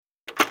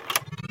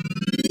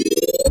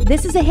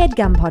This is a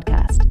HeadGum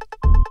podcast.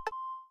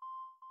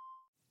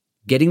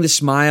 Getting the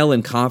smile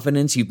and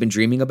confidence you've been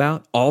dreaming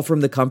about, all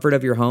from the comfort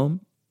of your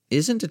home,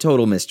 isn't a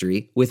total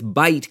mystery with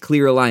Bite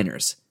Clear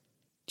Aligners.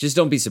 Just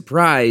don't be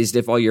surprised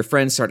if all your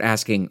friends start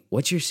asking,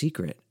 "What's your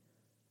secret?"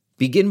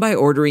 Begin by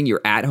ordering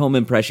your at-home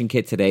impression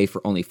kit today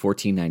for only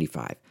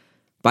 $14.95.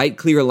 Bite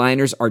Clear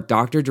Aligners are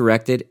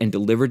doctor-directed and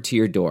delivered to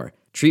your door.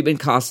 Treatment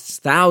costs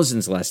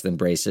thousands less than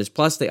braces,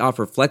 plus they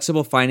offer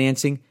flexible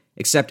financing,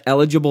 accept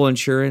eligible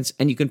insurance,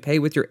 and you can pay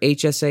with your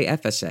HSA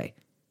FSA.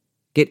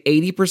 Get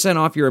 80%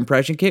 off your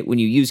impression kit when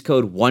you use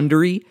code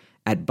WONDERY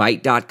at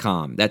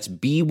Byte.com. That's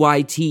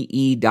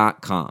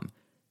BYTE.com.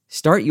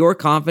 Start your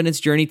confidence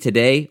journey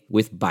today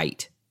with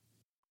Byte.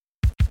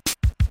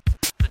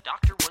 The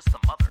doctor was the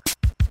mother.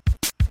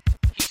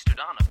 He stood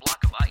on a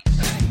block of ice.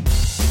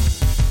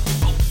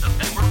 Both of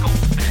them were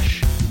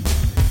goldfish.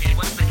 It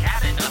was the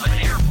cabin of an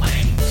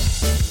airplane.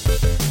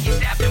 He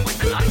stabbed him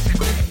with an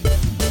icicle.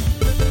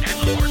 And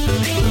the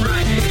horses ate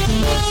Friday.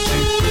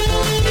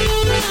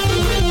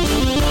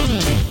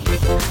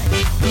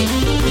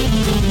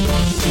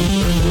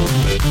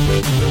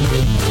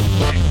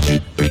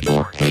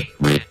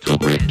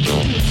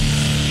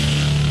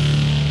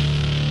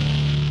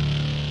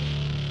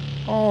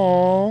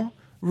 Aw,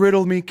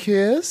 riddle me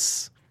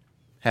kiss.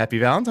 Happy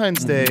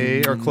Valentine's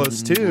Day, or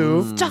close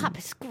to. Stop,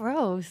 it's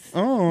gross.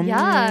 Oh,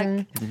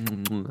 Yuck.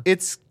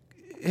 It's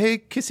hey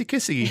kissy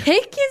kissy.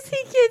 Hey,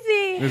 Kissy,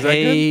 Kissy. Is that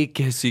Hey,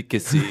 Kissy,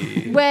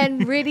 Kissy. When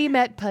Riddy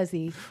met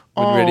Puzzy.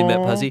 When Ready Met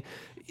Puzzy.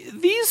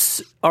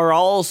 These are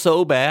all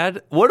so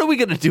bad. What are we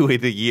going to do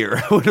in a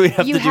year? What do we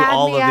have You to do had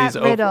all me of at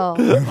these riddle.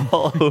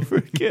 all over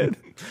again?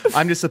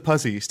 I'm just a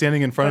pussy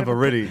standing in front of a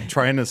riddy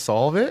trying to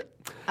solve it.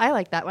 I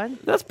like that one.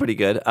 That's pretty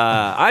good.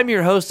 I'm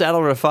your host, Adel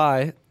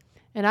Rafai.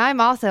 And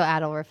I'm also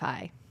Adel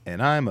Rafai.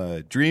 And I'm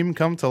a dream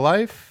come to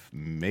life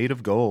made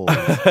of gold.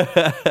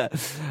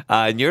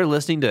 And you're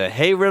listening to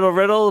Hey Riddle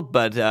Riddle,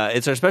 but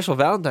it's our special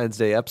Valentine's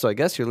Day episode. I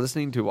guess you're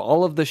listening to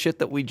all of the shit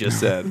that we just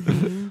said.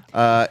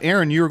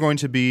 Aaron, you are going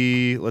to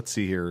be, let's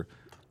see here,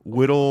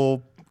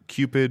 Whittle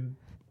Cupid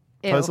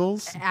Ew.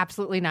 puzzles?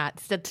 Absolutely not.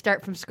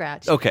 Start from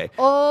scratch. Okay.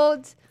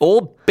 Old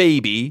Old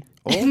baby.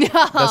 No.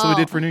 That's what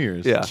we did for New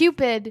Year's. Yeah.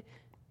 Cupid.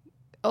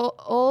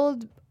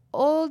 Old.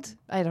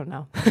 I don't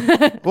know.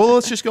 Well,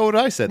 let's just go with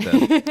what I said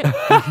then.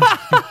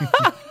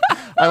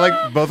 I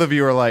like both of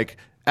you are like,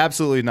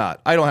 absolutely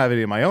not. I don't have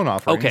any of my own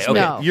offerings. Okay.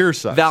 No. Your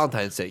sucks.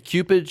 Valentine's Day.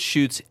 Cupid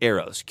shoots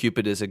arrows.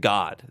 Cupid is a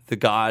god. The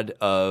god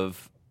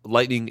of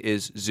lightning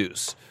is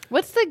Zeus.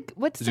 What's the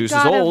Zeus is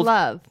god of old.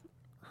 love?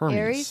 Hermes.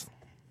 Aries?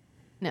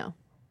 No.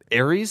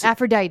 Aries?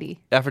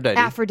 Aphrodite. Aphrodite.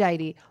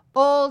 Aphrodite.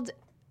 Old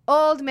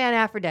man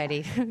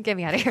Aphrodite. Get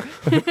me out of here.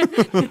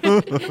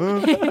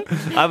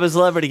 I'm a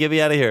celebrity. Get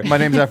me out of here. My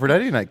name's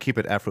Aphrodite, and I keep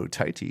it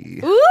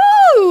Aphrodite.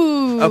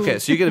 Ooh. Okay,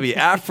 so you're going to be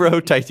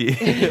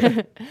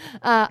Aphrodite.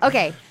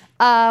 Okay.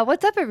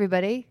 What's up,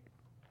 everybody?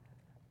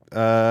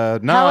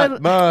 Not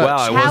much. Wow,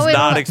 I How was in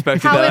not lo-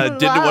 expecting how that. I in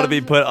didn't want to love-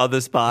 be put on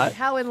the spot.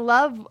 How in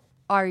love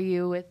are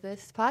you with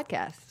this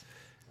podcast?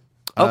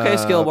 Okay,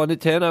 scale of 1 to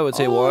 10, I would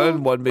say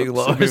 1 being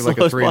low maybe as like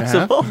low a as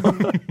 3.5.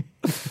 possible.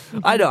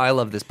 I know, I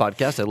love this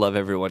podcast. I love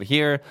everyone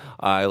here.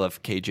 I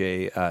love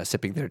KJ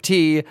sipping their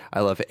tea.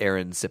 I love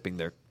Aaron sipping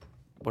their,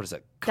 what is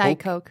that? Diet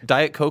Coke.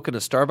 Diet Coke in a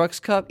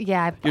Starbucks cup?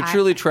 Yeah, You're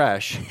truly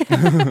trash.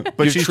 But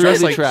You're she's truly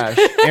dressed like trash.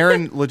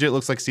 Aaron legit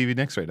looks like Stevie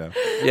Nicks right now.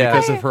 Yeah.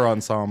 Because of her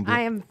ensemble.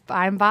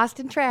 I'm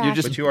Boston trash. You're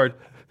just- But you are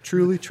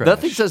truly trash.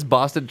 Nothing says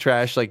Boston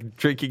trash like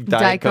drinking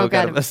Diet Coke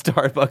out of a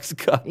Starbucks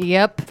cup.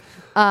 Yep.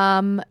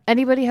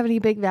 Anybody have any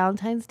big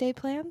Valentine's Day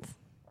plans?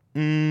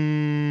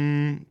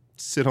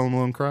 Sit home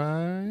alone,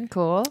 cry.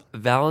 Cool.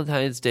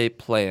 Valentine's Day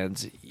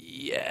plans.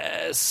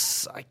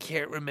 Yes. I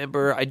can't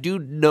remember. I do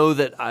know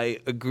that I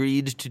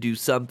agreed to do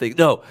something.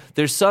 No,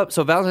 there's some.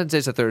 So Valentine's Day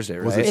is a Thursday,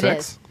 right? Was it It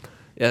sex? is.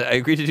 Yeah, I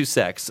agreed to do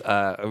sex.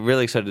 I'm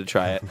really excited to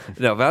try it.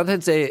 No,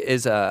 Valentine's Day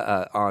is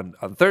on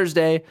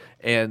Thursday,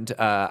 and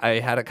I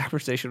had a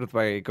conversation with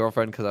my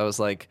girlfriend because I was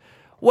like,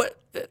 "What?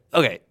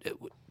 Okay,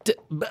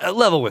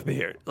 level with me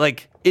here.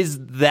 Like, is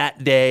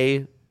that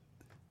day?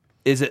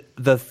 Is it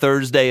the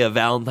Thursday of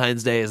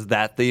Valentine's Day? Is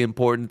that the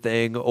important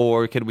thing,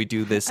 or can we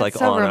do this like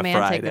so on a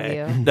romantic of Friday?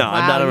 you. No,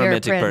 I'm Wow, not a you're a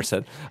romantic prince.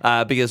 person.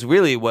 Because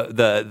really, what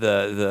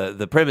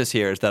the premise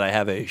here is that I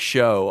have a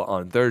show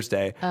on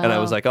Thursday, and I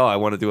was like, oh, I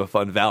want to do a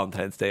fun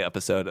Valentine's Day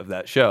episode of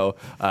that show.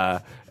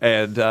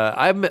 And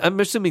I'm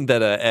assuming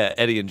that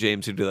Eddie and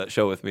James, who do that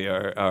show with me,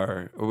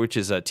 are which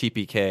is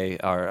TPK,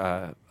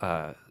 our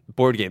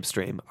board game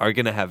stream, are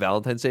going to have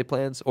Valentine's Day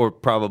plans, or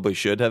probably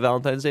should have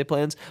Valentine's Day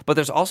plans. But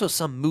there's also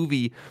some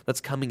movie that's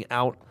coming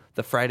out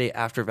the Friday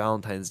after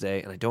Valentine's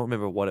Day, and I don't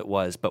remember what it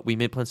was, but we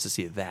made plans to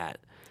see that.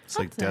 It's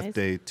like That's Death nice.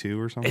 Day 2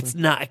 or something. It's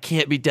not. It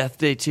can't be Death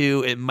Day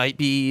 2. It might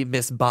be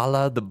Miss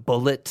Bala the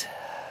Bullet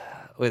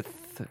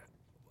with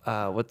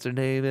what's her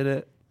name in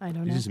it? I don't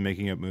You're know. just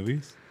making up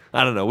movies?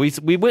 I don't know. We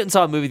went and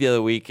saw a movie the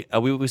other week.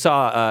 We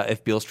saw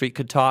If Beale Street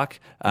Could Talk,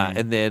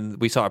 and then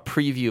we saw a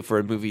preview for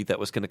a movie that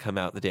was going to come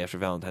out the day after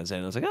Valentine's Day.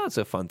 And I was like, oh, it's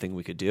a fun thing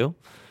we could do.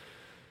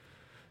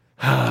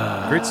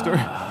 That Great story.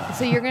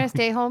 So you're gonna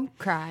stay home,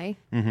 cry.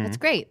 That's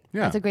great.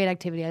 Yeah. That's a great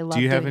activity. I love.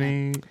 Do you have doing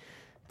any? that.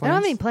 I don't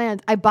have any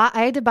plans. I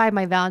had to buy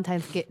my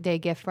Valentine's Day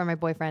gift for my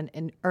boyfriend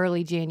in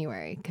early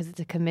January because it's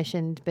a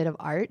commissioned bit of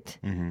art.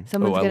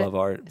 Someone's I gonna, love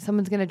art.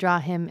 Someone's gonna draw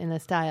him in the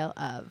style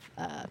of.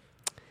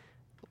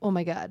 Oh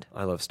my God,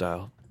 I love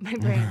style. my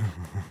brain.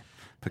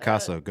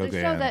 Picasso, go The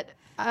get show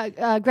it.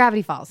 that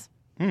Gravity Falls,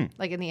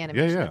 like in the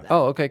animation. yeah. Of that.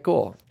 Oh, okay,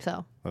 cool.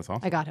 So That's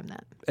awesome. I got him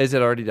that. Is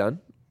it already done?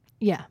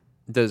 Yeah.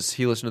 Does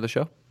he listen to the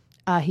show?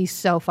 He's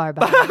so far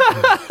behind.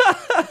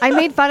 I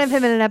made fun of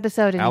him in an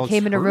episode, and Alex he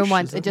came in a room Hirsch,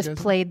 once is and that just the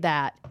guy's played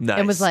that Nice.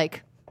 and was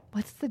like,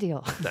 "What's the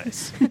deal?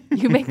 Nice.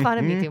 You make fun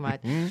of me too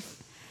much."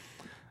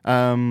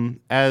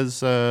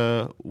 As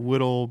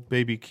Whittle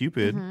Baby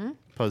Cupid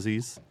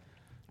puzzies,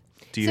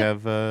 do you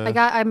have?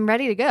 I'm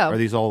ready to go. Are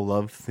these all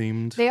love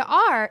themed? They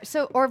are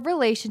or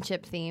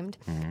relationship themed.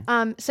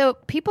 So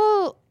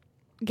people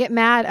get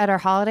mad at our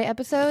holiday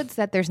episodes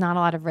that there's not a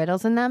lot of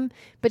riddles in them.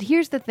 But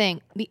here's the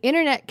thing: the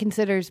internet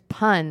considers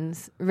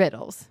puns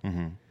riddles,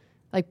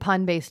 like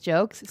pun-based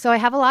jokes. So I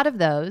have a lot of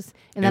those,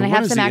 and then I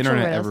have some When has actual the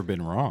internet riddles. ever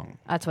been wrong?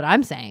 That's what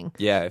I'm saying.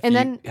 Yeah, if And you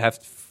then-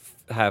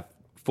 have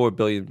 4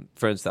 billion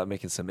friends without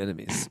making some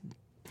enemies.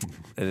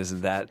 And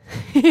isn't that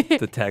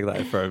the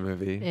tagline for our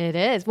movie? It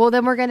is. Well,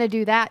 then we're going to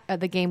do that,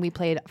 the game we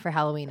played for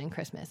Halloween and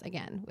Christmas,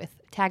 again, with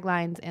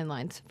taglines and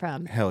lines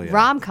from Hell yeah.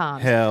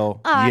 rom-coms.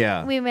 Hell Are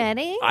yeah. we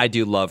ready? I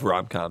do love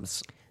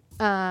rom-coms.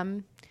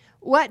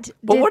 What?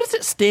 But what does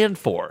it stand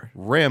for?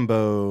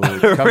 Rambo.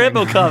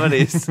 Rambo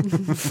comedies.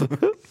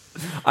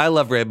 I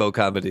love Rambo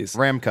comedies.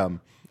 Ramcom.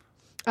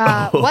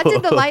 What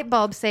did the light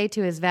bulb say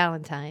to his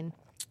Valentine?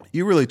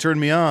 You really turned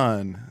me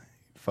on.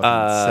 Fucking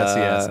sassy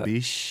ass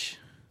biche.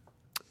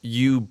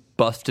 You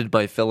busted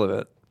my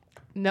filament.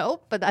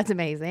 Nope, but that's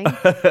amazing.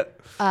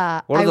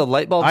 What do the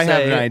light bulbs I say?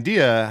 have an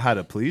idea how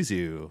to please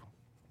you.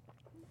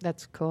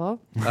 That's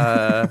cool.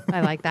 I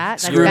like that.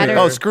 That's Screw me. better.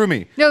 Oh, screw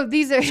me. No,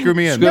 these are. Screw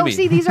me in. No, Screw me.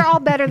 see, these are all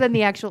better than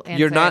the actual answer.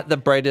 You're not the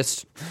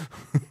brightest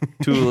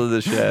tool in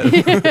the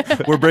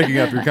shed. We're breaking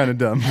up. You're kind of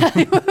dumb.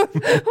 We're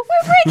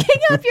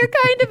breaking up. You're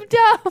kind of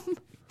dumb.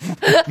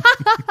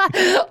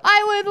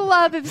 I would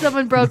love if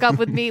someone broke up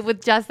with me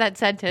with just that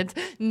sentence.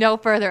 No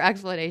further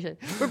explanation.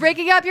 We're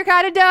breaking up. You're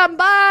kind of dumb.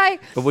 Bye.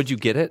 But would you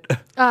get it?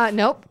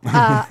 Nope.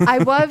 I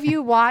love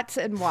you, Watts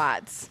and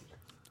Watts.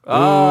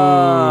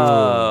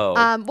 Oh.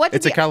 What did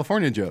It's a the-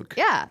 California joke.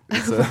 Yeah.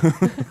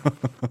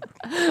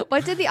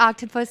 What did the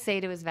octopus say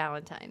to his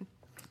Valentine?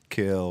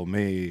 Kill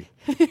me.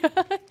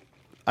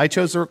 I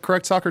chose the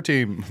correct soccer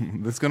team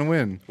that's going to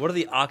win. What did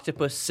the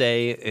octopus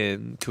say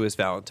to his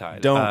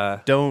Valentine?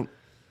 Don't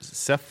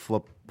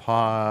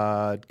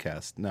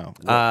cephalopodcast. No.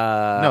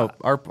 No.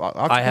 Our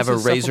octopus I have a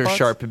is razor cephalopods?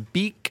 sharp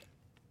beak,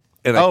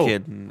 and Oh. I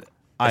can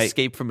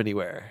escape from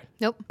anywhere.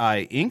 Nope.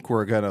 I ink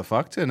we're going to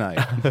fuck tonight.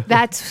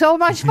 That's so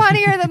much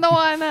funnier than the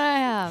one that I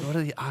have. What Do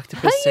did the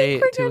octopus you say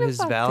think we're to gonna his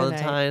fuck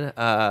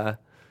Valentine?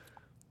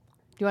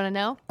 you want to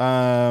know?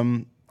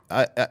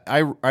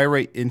 I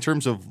rate, in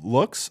terms of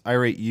looks, I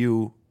rate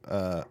you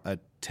a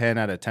 10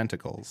 out of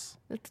tentacles.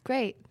 That's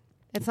great.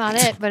 It's not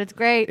it, but it's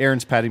great.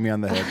 Aaron's patting me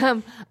on the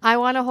head. I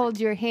want to hold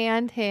your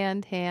hand.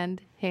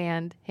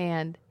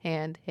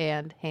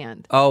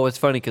 Oh, it's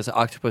funny because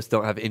octopus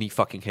don't have any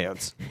fucking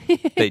hands.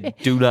 They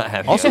do not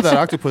have Also, hands. that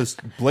octopus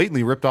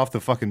blatantly ripped off the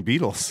fucking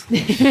Beatles.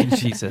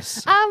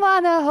 Jesus. I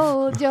want to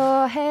hold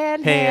your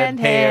hand.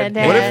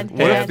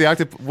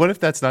 What if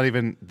that's not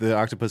even the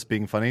octopus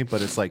being funny,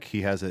 but it's like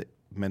he has a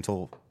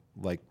mental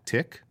like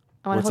tick?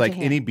 wanna Where it's hold like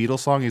your any Beatles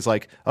song, he's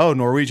like, oh,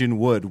 Norwegian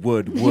wood.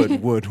 It's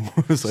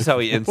like, That's how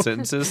he ends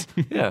sentences.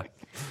 Yeah.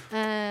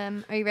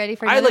 Are you ready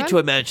for I another like to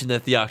one? imagine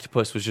that the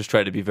octopus was just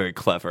trying to be very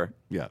clever.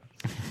 yeah.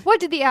 What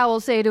did the owl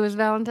say to his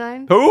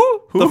Valentine?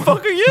 Who? The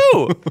fuck are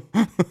you?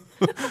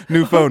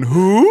 New phone.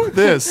 Who?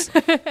 This.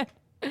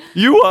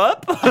 You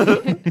up?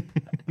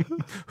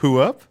 Who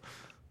up?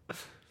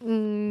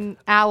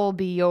 Owl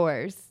be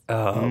yours.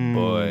 Oh,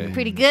 boy.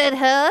 Pretty good,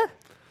 huh?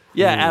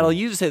 Yeah, Adel,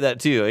 you say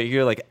that too.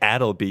 You're like,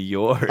 Adel be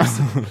yours.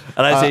 And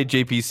I say,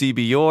 JPC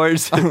be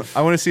yours.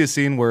 I want to see a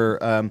scene where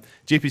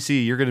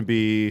JPC, you're going to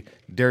be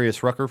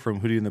Darius Rucker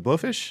from Hootie and the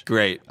Blowfish.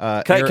 Great.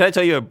 Can I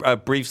tell you a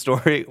brief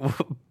story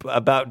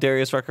about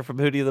Darius Rucker from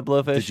Hootie and the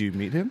Blowfish? Did you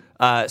meet him?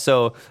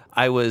 So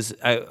I was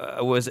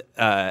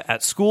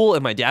at school,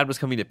 and my dad was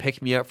coming to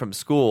pick me up from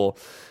school.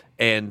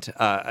 And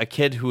a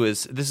kid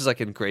this is like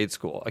in grade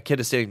school, a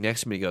kid is sitting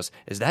next to me. He goes,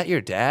 "Is that your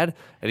dad?"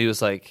 And he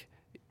was like,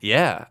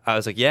 "Yeah." I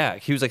was like, "Yeah."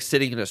 He was like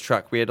sitting in his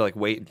truck. We had to like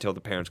wait until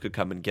the parents could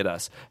come and get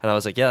us. And I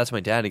was like, "Yeah, that's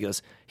my dad." And he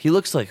goes, "He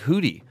looks like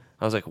Hootie."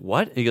 I was like,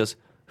 "What?" And he goes,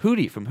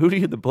 "Hootie from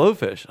Hootie and the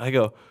Blowfish." I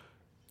go,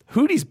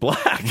 "Hootie's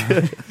black."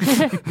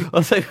 I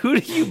was like, "Who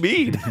do you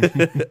mean?" Can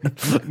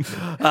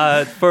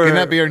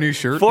that be our new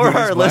shirt? For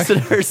Hootie's our black?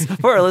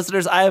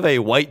 listeners, I have a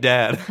white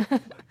dad.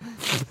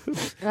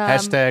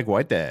 Hashtag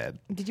white dad.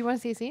 Did you want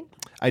to see a scene?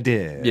 I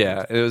did.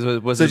 Yeah,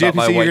 it was So about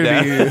my JPC, white you're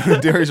dad. going to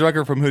be Darius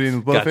Rucker from Hootie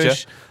and the Gotcha.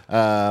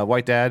 Blowfish,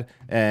 white dad,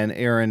 and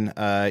Aaron,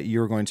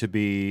 you're going to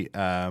be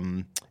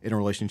in a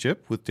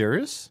relationship with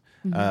Darius.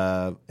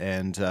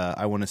 and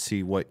I want to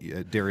see what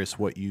Darius,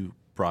 what you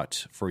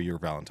brought for your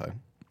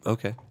Valentine.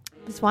 Okay.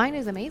 This wine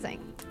is amazing.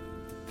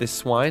 This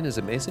swine is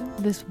amazing.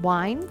 This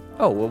wine?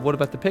 Oh, well, what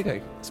about the pig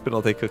I spent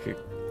all day cooking?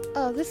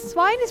 Oh, this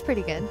wine is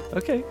pretty good.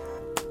 Okay.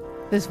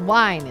 This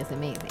wine is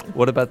amazing.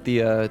 What about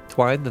the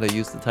twine that I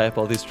used to tie up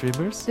all these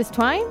streamers? This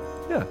twine?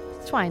 Yeah.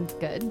 This twine's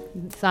good.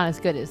 It's not as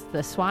good as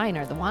the swine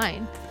or the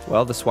wine.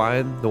 Well, the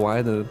swine, the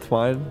wine, and the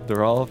twine,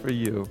 they're all for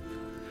you.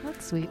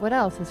 That's sweet. What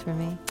else is for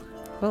me?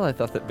 Well, I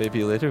thought that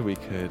maybe later we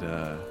could...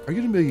 Are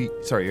you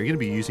gonna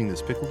be using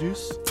this pickle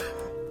juice?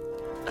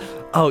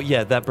 Oh,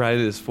 yeah, that brine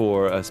is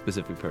for a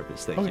specific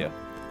purpose. Thank you.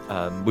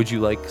 Would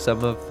you like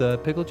some of the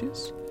pickle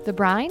juice? The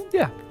brine?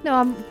 Yeah. No,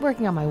 I'm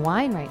working on my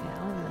wine right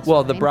now.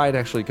 Well, the brine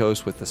actually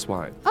goes with the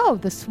swine. Oh,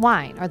 the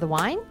swine or the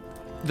wine?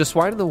 The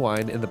swine and the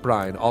wine and the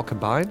brine all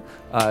combine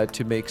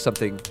to make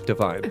something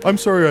divine. I'm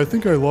sorry, I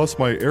think I lost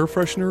my air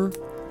freshener.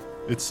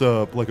 It's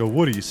like a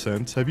woody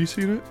scent. Have you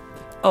seen it?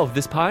 Oh,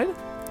 this pine?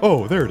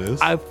 Oh, there it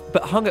is. I've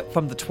hung it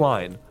from the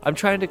twine. I'm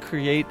trying to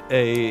create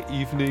a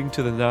evening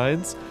to the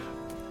nines.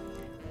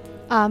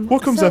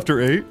 What comes after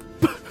 8?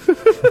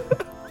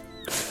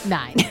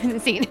 9.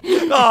 Scene.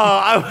 Oh,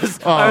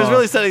 I was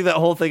really setting that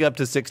whole thing up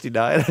to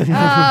 69.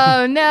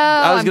 Oh no!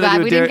 I was I'm gonna glad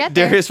do we didn't get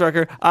there. Darius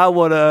Rucker. I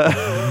want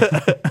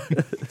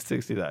to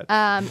 69.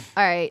 All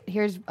right.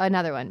 Here's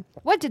another one.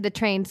 What did the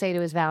train say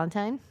to his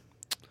Valentine?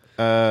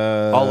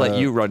 I'll let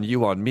you run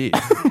you on me.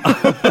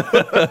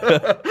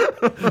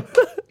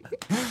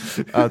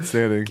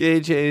 Outstanding.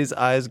 KJ's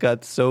eyes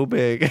got so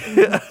big.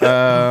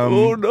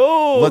 Oh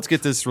no! Let's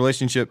get this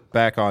relationship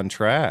back on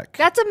track.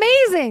 That's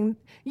amazing.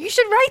 You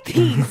should write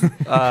these.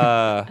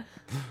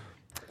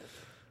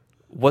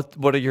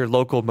 What are your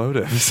local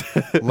motives?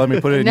 Let me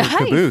put it in Nice. your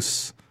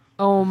caboose.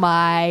 Oh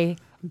my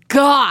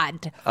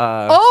God.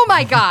 Oh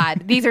my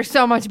God. These are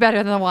so much better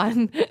than the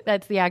one.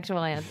 That's the actual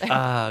answer.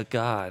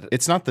 God.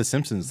 It's not the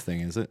Simpsons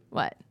thing, is it?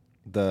 What?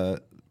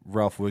 The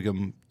Ralph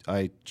Wiggum,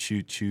 I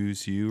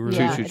choose you? Or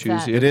Yeah, Choo it's choo that.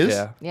 choose you. It is?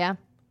 Yeah. Yeah.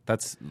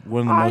 That's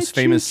one of the most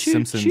famous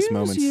Simpsons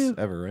moments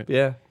ever, right?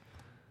 Yeah.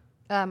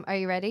 Are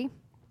you ready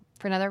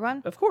for another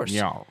one? Of course.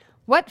 Yeah.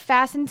 What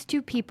fastens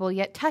two people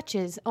yet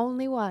touches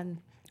only one?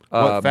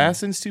 What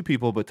fastens two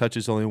people but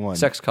touches only one?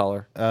 Sex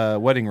collar.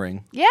 Wedding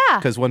ring. Yeah.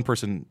 Because one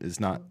person is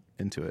not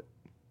into it.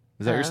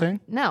 Is that what you're saying?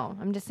 No,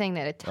 I'm just saying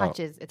that it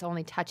touches. It's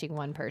only touching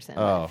one person.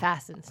 But Oh. it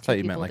fastens. I thought two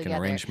you meant people like an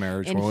together. arranged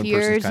marriage And where one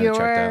person's here's kind of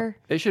checked out. your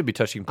They should be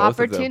touching both of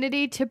them.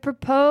 opportunity to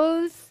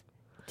propose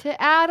to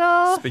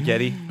Adel.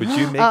 Spaghetti, would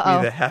you make Uh-oh.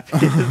 me the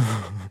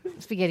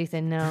happiest? Spaghetti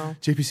said no.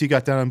 JPC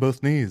got down on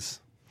both knees.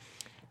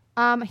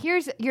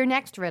 Here's your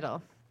next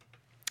riddle.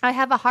 I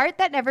have a heart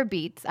that never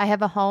beats. I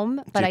have a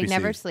home, but I JPC.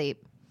 never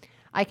sleep.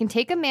 I can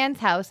take a man's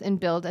house and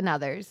build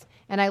another's,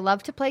 and I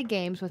love to play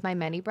games with my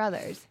many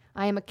brothers.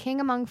 I am a king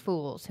among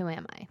fools. Who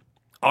am I?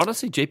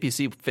 Honestly,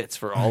 JPC fits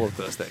for all of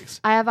those things.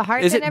 I have a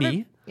heart Is that it never...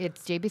 me?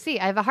 It's JBC.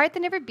 I have a heart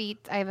that never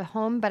beats. I have a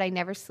home, but I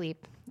never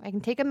sleep. I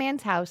can take a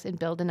man's house and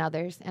build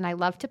another's, and I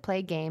love to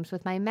play games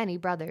with my many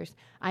brothers.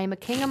 I am a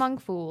king among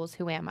fools.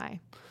 Who am I?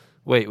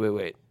 Wait.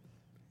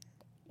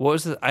 What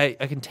was it? I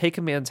can take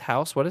a man's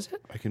house. What is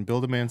it? I can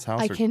build a man's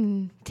house. I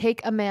can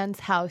take a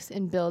man's house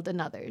and build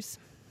another's.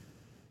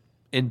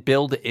 And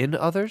build in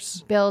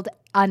others? Build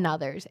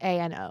another's.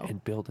 A-N-O.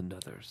 And build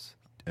another's.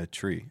 A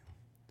tree.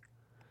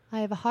 I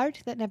have a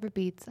heart that never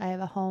beats. I have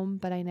a home,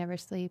 but I never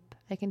sleep.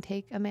 I can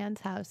take a man's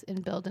house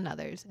and build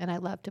another's, and I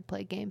love to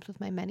play games with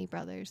my many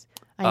brothers.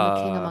 I am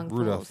a king among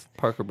Rudolph. fools.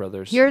 Parker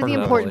Brothers. Here are the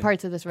Monopoly. important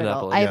parts of this riddle.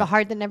 Monopoly, I have yeah. a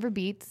heart that never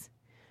beats,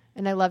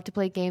 and I love to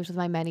play games with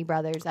my many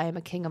brothers. I am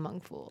a king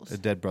among fools. A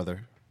dead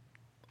brother.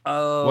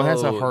 Oh, What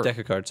has a heart? Deck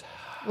of cards.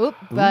 Whoop,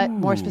 but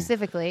more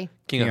specifically,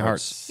 King of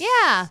Hearts.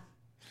 yeah.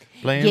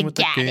 Playing You with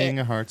the got king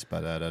it. of hearts.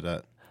 Ba-da-da-da.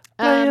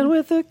 Playing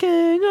with the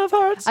King of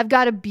Hearts. I've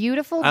got a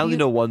beautiful. I only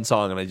know one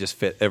song, and I just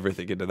fit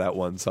everything into that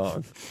one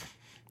song.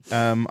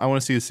 I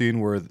want to see a scene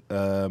where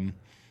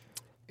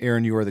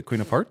Aaron, you are the queen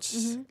of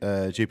hearts.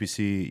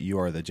 JPC, you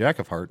are the jack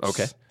of hearts.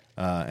 Okay.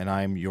 And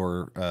I'm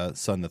your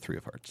son, the three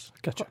of hearts.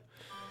 Gotcha.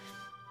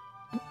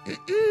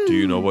 Do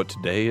you know what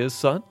today is,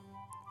 son?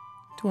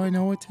 Do I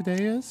know what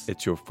today is?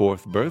 It's your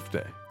 4th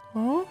birthday.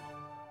 Oh,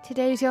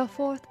 Today's your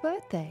 4th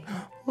birthday.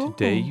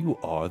 Today you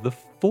are the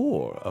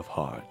 4 of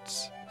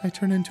hearts. I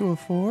turn into a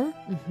 4?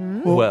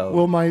 Mm-hmm.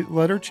 Will my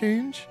letter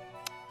change?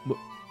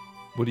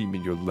 What do you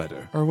mean your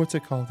letter? Or what's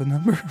it called? The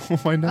number? Will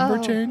my number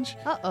Oh. change?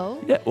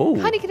 Uh-oh. Yeah. Oh,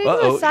 Honey, can I do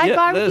a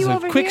sidebar with there's you a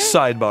over quick here?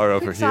 sidebar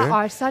over Quick here.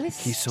 Our son is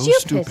He's so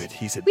stupid. stupid.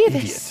 He's an we have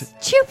idiot.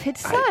 a stupid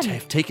son.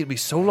 It's taken me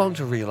so long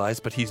to realize,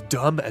 but he's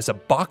dumb as a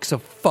box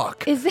of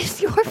fuck. Is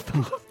this your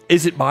fault?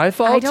 Is it my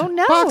fault? I don't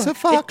know. Box of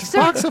fuck. It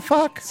Box of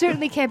fuck.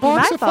 certainly can't be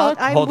Box my of fault.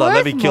 fuck. I'm Hold on,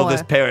 let me worth kill more.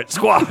 this parrot.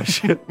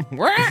 Squash. It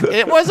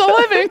was a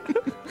living.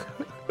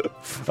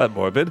 That's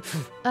morbid.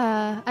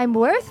 I'm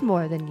worth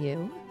more than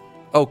you.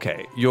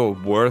 Okay, you're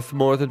worth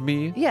more than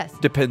me? Yes.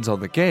 Depends on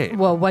the game.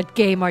 Well, what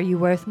game are you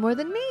worth more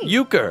than me?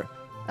 Euchre.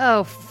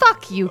 Oh,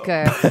 fuck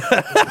euchre.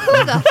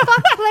 Who the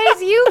fuck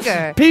plays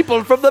euchre?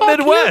 People from the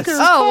Midwest.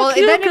 Oh, well,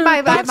 then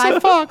my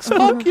Fox,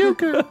 fuck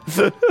euchre.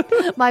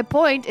 my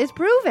point is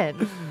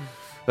proven.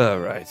 All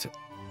right.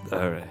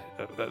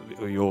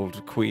 You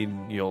old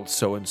queen, you old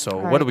so-and-so.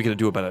 right. What are we going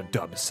to do about our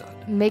dumb son?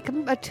 Make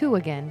him a 2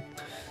 again.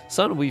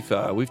 Son, we've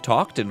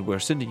talked, and we're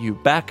sending you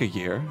back a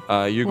year.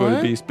 You're going to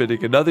What? be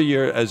spending another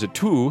year as a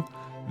 2.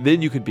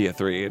 Then you could be a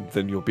 3, and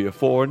then you'll be a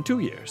 4 in 2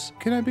 years.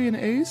 Can I be an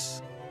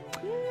ace?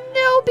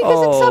 No,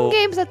 because in some Oh.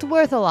 games that's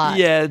worth a lot.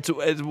 Yeah,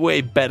 it's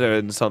way better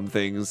in some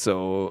things.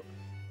 So,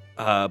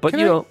 but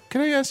Can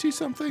I ask you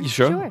something? you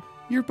sure? Sure.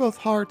 You're both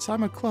hearts.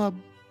 I'm a club.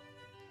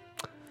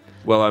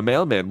 Well, our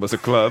mailman was a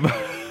club.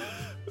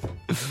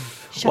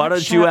 Shut Why up,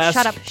 don't shut you up, ask-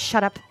 Shut up,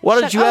 shut up. Why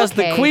shut- don't you ask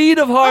the okay. Queen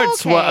of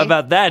Hearts Okay.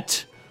 about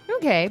that?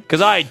 Okay.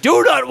 Because I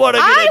do not want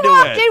to get I into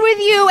walked it. in with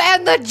you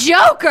and the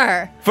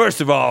Joker. First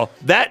of all,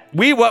 what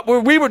we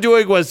were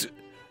doing was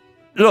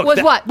look.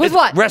 Was what? Was it's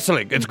what?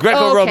 Wrestling. It's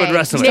Greco-Roman Okay.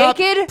 wrestling.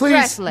 Naked Please,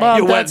 wrestling. Mom,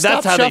 You Dad, went-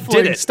 that's stop how they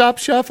shuffling. did it. Stop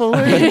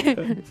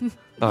shuffling.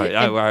 All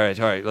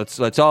right.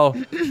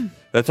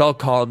 Let's all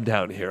calm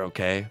down here,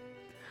 okay?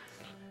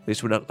 At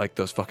least we're not like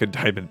those fucking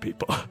diamond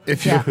people.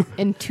 if you Yeah.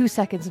 In 2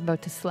 seconds, I'm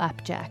about to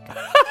slap Jack.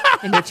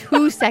 In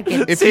 2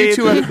 seconds. if you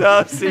two have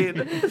no, see,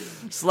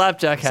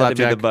 Slapjack had to be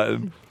the Slapjack.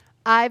 button.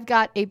 I've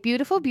got a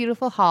beautiful,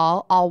 beautiful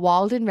hall, all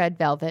walled in red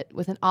velvet,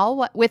 with all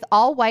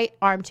white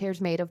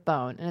armchairs made of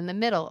bone, and in the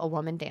middle, a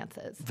woman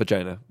dances.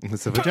 Vagina.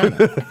 it's a vagina.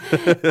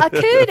 A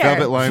cooter.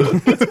 Velvet line. A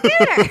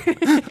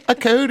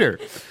cooter.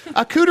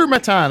 A cooter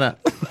matana.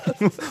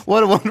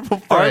 What a wonderful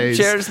phrase.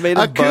 Armchairs made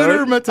a of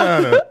cooter bone.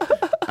 matana.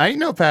 Ain't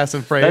no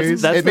passing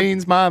phrase. that's it the-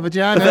 means my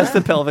vagina. That's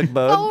the pelvic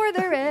bone. For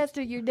the rest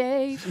of your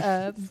days,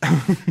 it's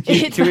can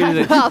we do not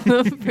that?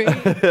 problem free.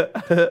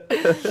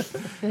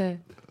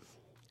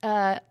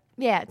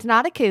 Yeah, it's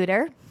not a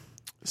cooter.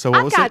 So what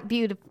I've was got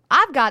it?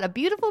 I've got a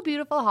beautiful,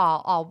 beautiful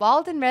hall, all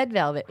walled in red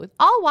velvet, with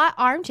all white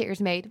armchairs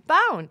made of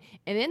bone,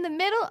 and in the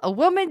middle, a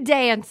woman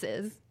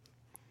dances.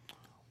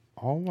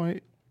 All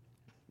white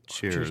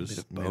chairs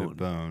made made of of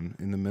bone.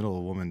 In the middle,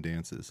 a woman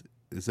dances.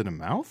 Is it a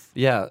mouth?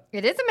 Yeah.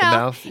 It is a The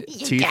mouth. mouth,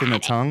 You Teeth got and a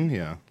it. tongue?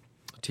 Yeah.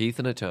 Teeth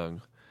and a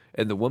tongue.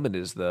 And the woman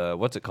is the,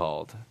 what's it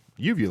called?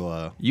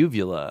 Uvula.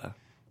 Uvula.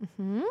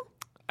 Mm-hmm.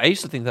 I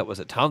used to think that was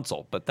a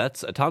tonsil, but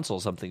a tonsil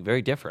is something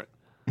very different.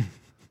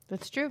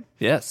 That's true.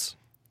 Yes.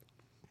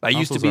 I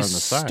used to Tonsils be are on the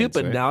sides,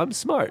 stupid. right? Now I'm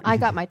smart. I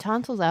got my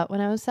tonsils out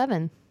when I was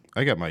 7.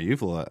 I got my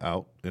uvula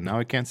out, and now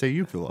I can't say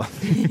uvula.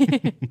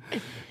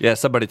 Yeah,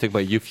 somebody took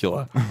my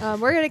uvula.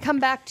 We're going to come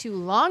back to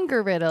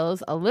longer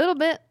riddles a little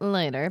bit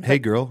later. Hey,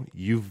 girl,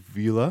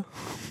 uvula.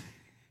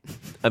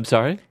 I'm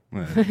sorry?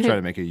 Try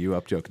to make a you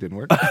up joke. Didn't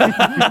work.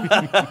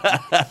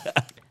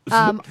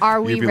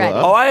 Are we Uvula ready?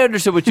 up. Oh, I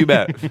understood what you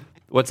meant.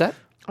 What's that?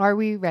 Are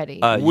we ready?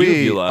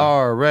 We Uvula.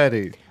 are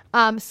ready.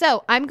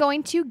 So I'm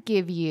going to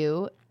give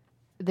you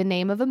the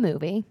name of a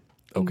movie,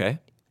 Okay.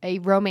 a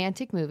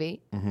romantic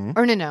movie.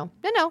 Or no.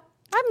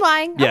 I'm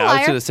lying. Yeah, I'm a I was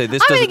liar. gonna say,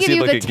 this I'm doesn't give seem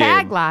you like the a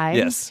game. tagline.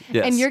 Yes.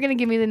 And you're going to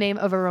give me the name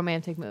of a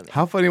romantic movie.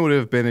 How funny would it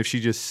have been if she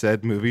just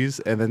said movies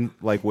and then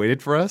like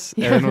waited for us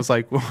and then was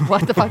like,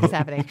 What the fuck is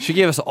happening? She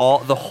gave us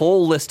the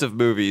whole list of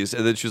movies,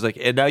 and then she was like,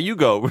 and now you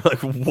go. We're like,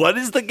 what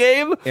is the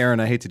game?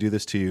 Aaron, I hate to do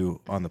this to you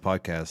on the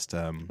podcast.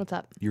 What's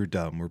up? You're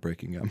dumb. We're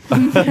breaking up.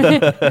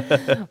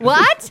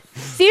 What?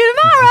 See you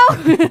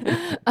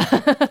tomorrow.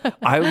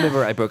 I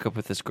remember I broke up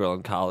with this girl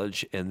in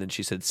college, and then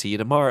she said, see you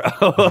tomorrow.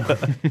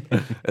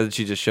 And then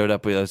she just showed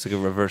up with us like a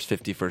reverse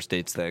 50 first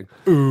dates thing.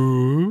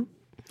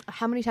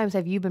 How many times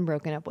have you been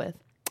broken up with?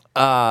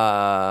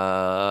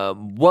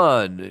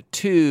 1,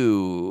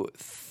 2,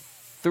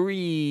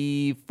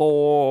 3,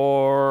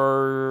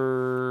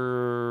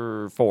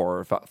 4,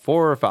 4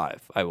 or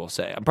 5, I will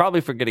say. I'm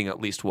probably forgetting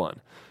at least one.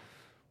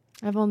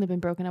 I've only been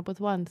broken up with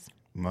once.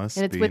 Must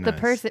And it's be with the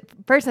nice.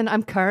 person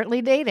I'm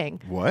currently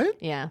dating. What?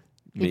 Yeah.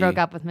 He Me. broke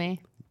up with me.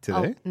 Today?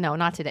 Oh, no,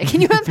 not today.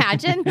 Can you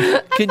imagine?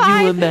 Can you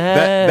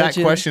That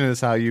imagine? question is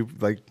how you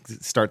like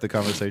start the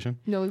conversation.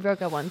 No, we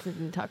broke up once and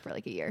didn't talk for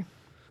like a year.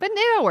 But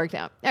it all worked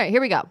out. All right, here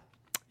we go.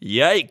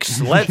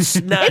 Yikes!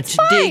 Let's not It's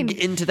fine. dig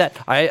into that.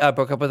 I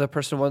broke up with a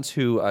person once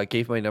who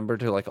gave my number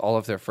to like all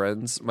of their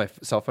friends, my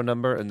cell phone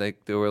number, and they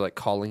were like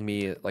calling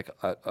me like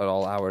at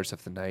all hours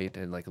of the night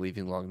and like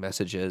leaving long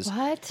messages.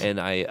 What?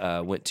 And I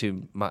went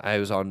to I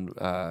was on.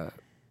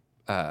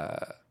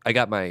 I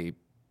got my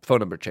phone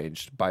number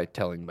changed by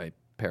telling my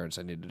parents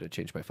I needed to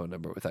change my phone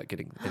number without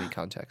getting any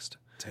context.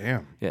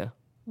 Damn. Yeah.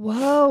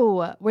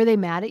 Whoa. Were they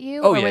mad at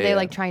you? Oh, or yeah, were they yeah.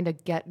 like trying to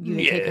get you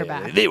to take her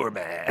back? They were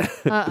mad.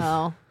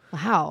 Uh-oh.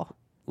 Wow.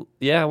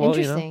 Yeah, well,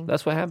 Interesting.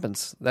 that's what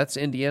happens. That's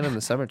Indiana in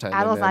the summertime.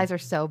 Adul's man. eyes are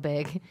so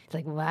big. It's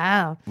like,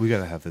 wow. We got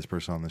to have this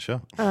person on the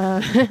show.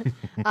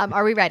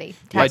 Are we ready?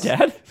 My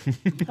dad?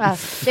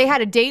 They had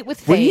a date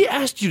with When he fate.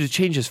 asked you to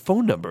change his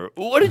phone number,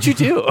 what did you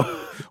do?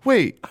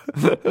 Wait,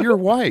 you're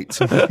white.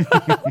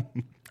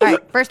 All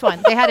right, first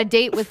one. They had a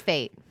date with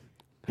fate.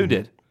 Who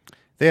did?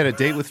 They had a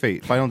date with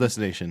fate. Final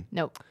destination.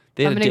 Nope.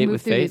 They had I'm a gonna date move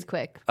with through fate? these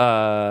quick.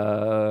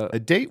 A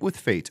date with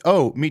fate.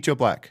 Oh, Meet Joe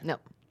Black. No.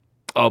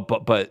 Oh,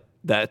 but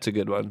That's a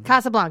good one.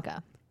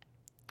 Casablanca.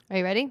 Are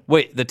you ready?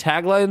 Wait, the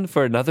tagline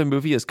for another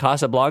movie is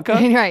Casablanca?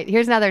 Right.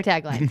 Here's another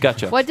tagline.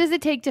 Gotcha. What does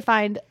it take to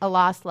find a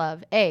lost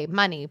love? A,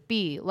 money.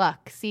 B,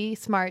 luck. C,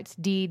 smarts.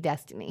 D,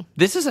 destiny.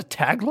 This is a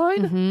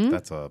tagline? Mm-hmm.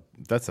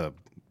 That's a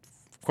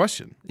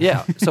question.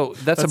 Yeah. So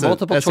that's a That's a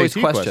multiple choice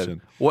SAT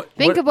question. question.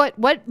 Think of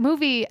what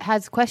movie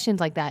has questions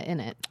like that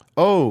in it.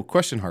 Oh,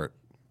 Question Heart.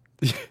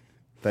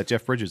 That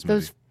Jeff Bridges movie.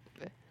 Those.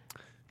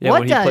 Yeah,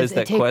 What when he plays does it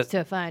that take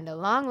to find a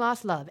long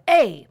lost love?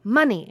 A,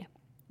 money.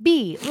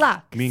 B,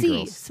 luck. Mean C,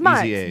 Girls.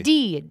 smarts. Easy A.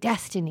 D,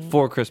 destiny.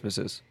 4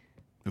 Christmases.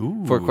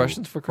 Ooh. 4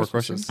 questions for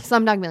Christmases.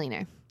 Slumdog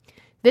Millionaire.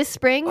 This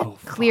spring,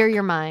 clear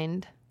your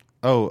mind.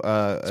 Oh,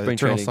 Spring Eternal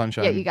Training.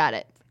 Sunshine. Yeah, you got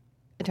it.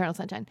 Eternal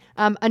Sunshine.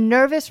 A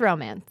nervous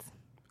romance.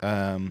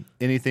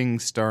 Anything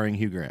starring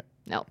Hugh Grant.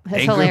 No,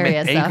 it's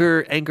hilarious.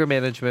 though. Anger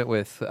management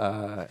with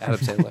Adam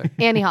Sandler.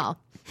 Annie Hall.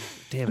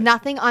 Damn it.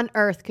 Nothing on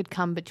earth could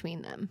come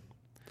between them.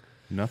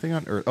 Nothing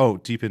on Earth. Oh,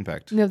 Deep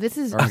Impact. No, this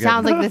is Armageddon.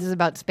 sounds like this is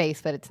about space,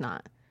 but it's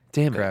not.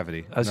 Damn it.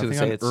 Gravity. I was going to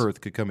Nothing say on it's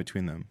Earth could come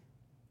between them.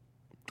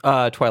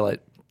 Twilight.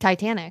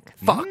 Titanic.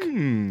 Fuck.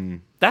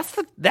 That's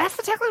the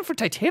tagline for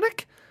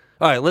Titanic?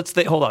 All right, let's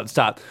hold on,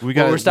 stop. We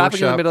gotta We're stopping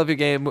in the workshop- middle of your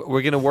game.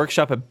 We're going to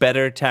workshop a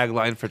better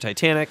tagline for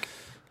Titanic.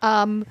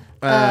 An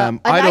I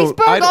don't-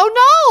 iceberg. I don't-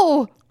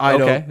 Oh no! I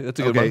don't. Okay, that's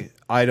a good one.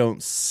 I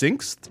don't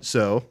think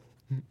so.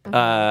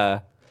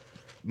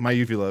 My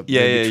uvula.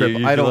 Yeah, made me yeah, trip.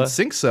 your I don't uvula.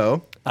 think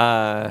so.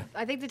 I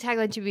think the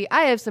tagline should be: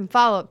 I have some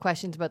follow-up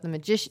questions about the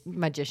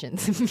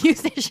musicians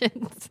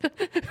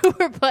who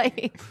were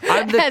playing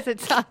as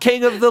it's sung.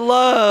 King of the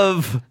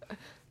love.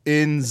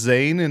 In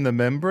Zane in the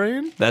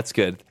Membrane. That's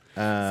good.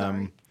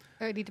 Sorry,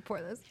 I need to pour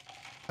this.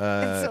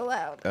 It's so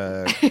loud.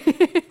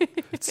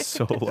 It's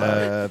so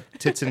loud.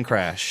 Tits and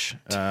Crash.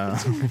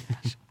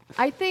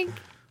 I think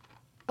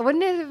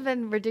wouldn't it have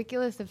been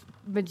ridiculous if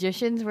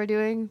magicians were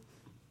doing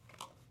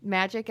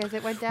magic as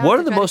it went down? One to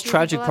of the try to most keep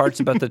tragic people parts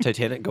about the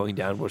Titanic going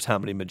down was how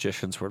many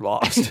magicians were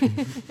lost.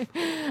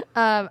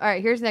 All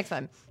right, here's the next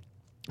one.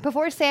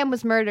 Before Sam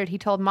was murdered, he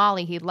told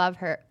Molly he'd love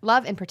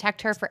and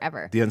protect her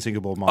forever. The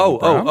Unsinkable Molly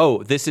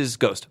Brown. This is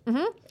Ghost.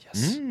 Mm-hmm.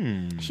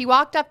 Yes. She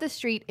walked up the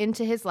street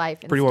into his life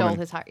and Pretty stole Woman.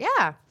 his heart.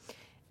 Yeah.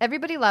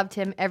 Everybody loved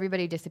him.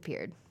 Everybody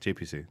disappeared.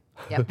 JPC.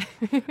 Yep.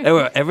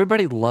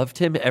 Everybody loved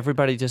him.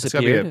 Everybody It's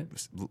gotta be disappeared.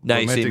 a Now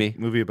you see romantic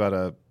me. movie about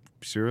a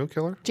serial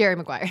killer. Jerry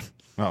Maguire.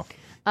 Oh,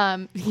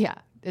 Yeah.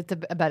 It's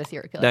about a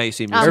serial killer. Now you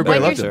see me. Everybody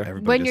when loves you're, him.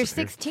 Everybody when you're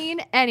disappeared. 16,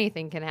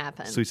 anything can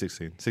happen. Sweet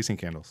 16. 16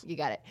 Candles. You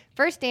got it.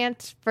 First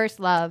dance, first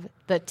love,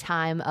 the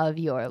time of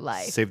your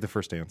life. Save the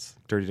First Dance.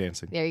 Dirty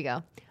Dancing. There you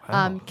go.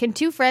 Can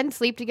two friends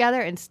sleep together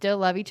and still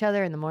love each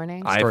other in the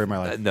morning? Story of my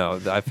life. No,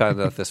 I found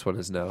out this one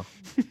is no.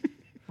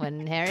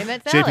 When Harry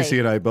met Sally. JPC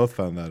and I both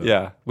found that out.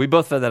 Yeah, we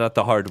both found that out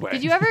the hard way.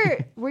 Did you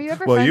ever? Were you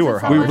ever? Well, friends you with were.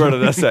 someone? We wrote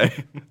an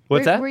essay.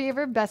 What's that? Were you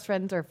ever best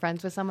friends or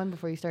friends with someone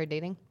before you started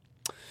dating?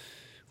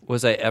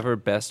 Was I ever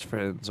best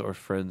friends or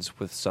friends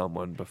with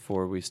someone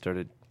before we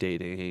started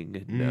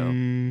dating?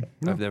 No.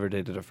 I've never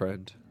dated a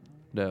friend.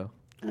 No.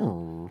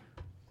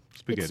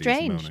 Spaghetti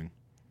strange. moaning.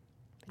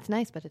 It's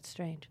nice, but it's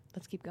strange.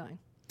 Let's keep going.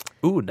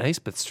 Ooh, nice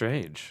but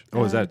strange.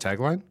 Oh, is that a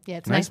tagline? Yeah,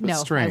 it's nice nice. but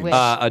No, strange.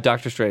 I wish.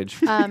 Doctor Strange.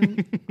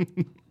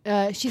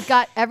 She's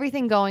got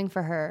everything going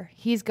for her.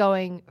 He's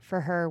going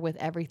for her with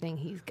everything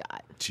he's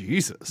got.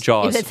 Jesus.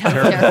 Jaws. That sounds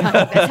terrifying.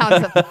 That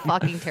sounds so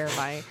fucking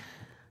terrifying.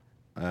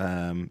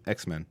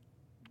 X-Men.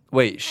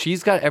 Wait,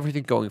 she's got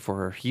everything going for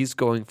her. He's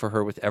going for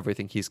her with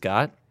everything he's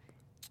got.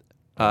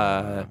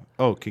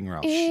 Oh, King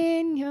Roush.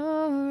 In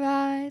your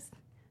eyes,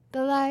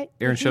 the light.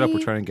 Aaron, shut up. We're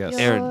trying to guess.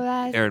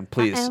 Aaron,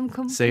 please.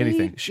 Say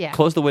anything. Yeah.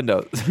 Close the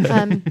window.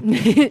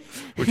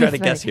 We're trying to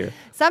guess here.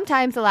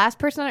 Sometimes the last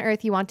person on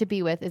earth you want to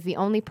be with is the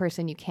only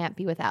person you can't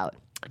be without.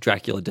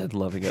 Dracula dead and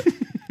loving it.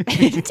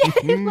 Dead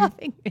and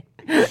loving it.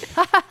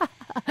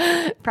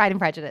 Pride and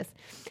Prejudice.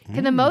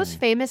 Can the most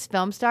famous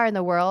film star in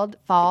the world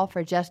fall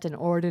for just an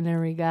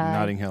ordinary guy?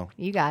 Notting Hill.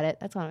 You got it.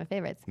 That's one of my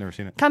favorites. Never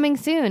seen it. Coming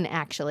soon,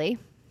 actually.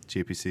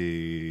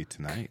 JPC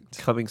tonight.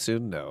 Coming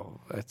soon? No.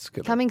 That's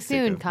good. Coming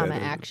soon,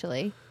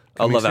 actually.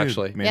 I love Soon.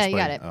 actually. Yeah, you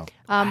got it.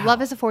 Oh.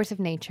 Love is a force of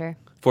nature.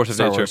 Force of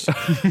Star nature.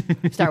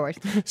 Wars. Star Wars.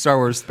 Star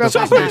Wars. Brokeback The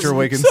Mountain. Nature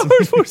Awakens.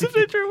 Force of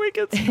nature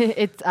awakens.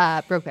 It's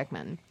Brokeback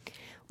Mountain.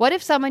 What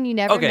if someone you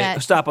never Okay,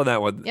 met... stop on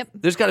that one. Yep.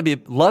 There's got to be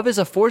love is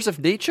a force of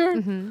nature.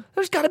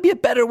 There's got to be a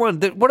better one.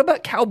 What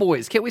about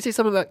cowboys? Can't we say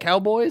something about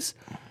cowboys?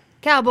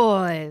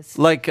 Cowboys.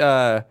 Like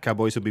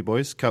Cowboys will be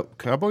boys.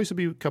 Cowboys will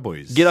be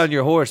cowboys. get on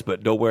your horse,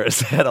 but don't wear a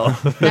saddle.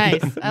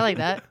 Nice. I like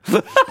that.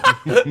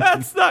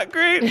 That's not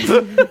great.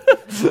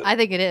 I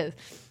think it is.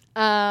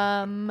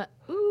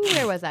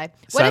 Where was I?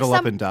 Saddle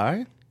up and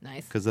die.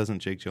 Nice. Because doesn't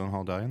Jake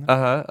Gyllenhaal die in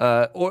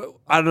that? Or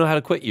I don't know how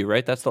to quit you.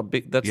 Right? That's the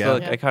big. That's Yeah.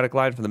 the iconic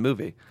line from the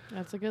movie.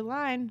 That's a good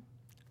line.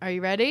 Are you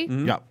ready?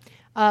 Yeah.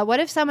 What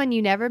if someone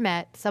you never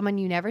met, someone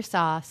you never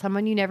saw,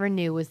 someone you never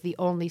knew was the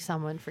only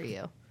someone for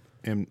you?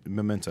 And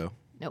Memento.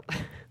 Nope.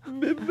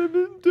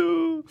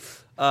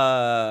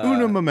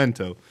 Uno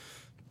Memento.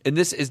 And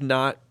this is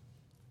not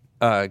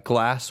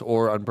Glass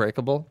or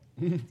Unbreakable.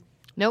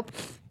 Nope.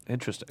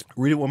 Interesting.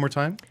 Read it one more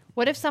time.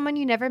 What if someone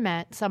you never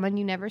met, someone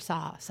you never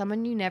saw,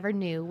 someone you never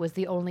knew was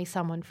the only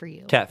someone for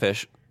you?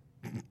 Catfish.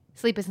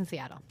 Sleepless in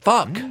Seattle.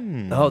 Fuck.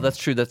 Oh, that's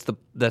true. That's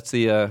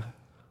the.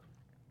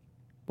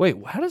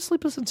 Wait, how does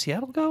Sleepless in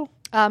Seattle go?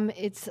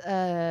 It's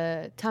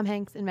Tom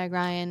Hanks and Meg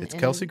Ryan. It's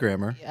and, Kelsey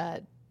Grammer.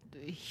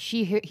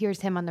 She hears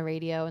him on the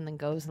radio and then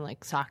goes and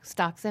like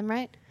stalks him,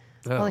 right?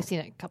 I've only seen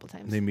it a couple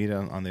times. They meet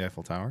on the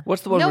Eiffel Tower.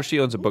 What's the one Nope. where she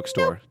owns a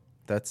bookstore?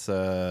 That's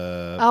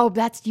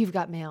that's You've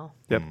Got Mail.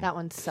 Yep. That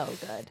one's so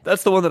good.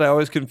 That's the one that I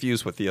always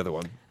confuse with the other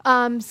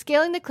one.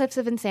 Scaling the Cliffs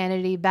of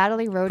Insanity,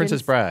 battling rodents.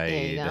 Princess Bride.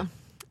 There you go.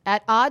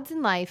 At odds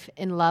in life,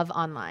 in love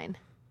online.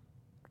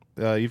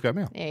 You've Got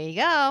Mail. There you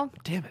go.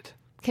 Damn it.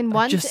 Can I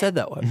once just said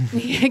that one.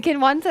 can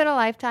once in a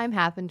lifetime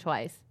happen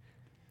twice?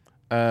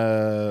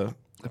 The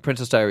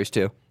Princess Diaries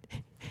 2.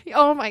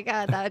 Oh my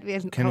God, that would be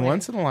Can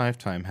once in a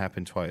lifetime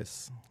happen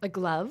twice? a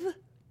glove?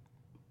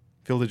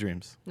 Field of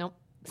Dreams. Nope.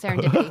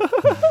 Serendipity.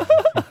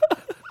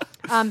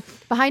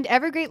 Behind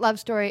every great love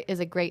story is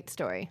a great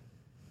story.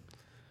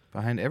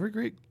 Behind every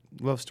great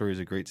love story is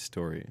a great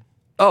story.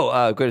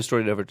 Oh, greatest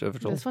story ever told.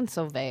 This one's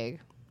so vague.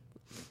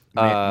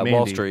 Wall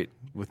Mandy Street.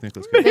 with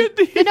Nicolas Cage.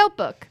 The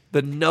Notebook.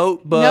 The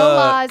Notebook. No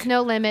laws,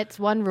 no limits,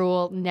 one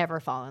rule, never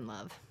fall in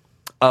love.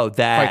 Oh,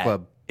 that Fight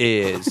Club.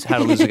 is How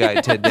to Lose a Guy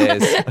in 10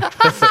 Days.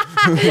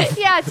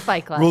 Yeah, it's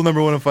Fight Club. Rule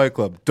number 1 of Fight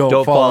Club: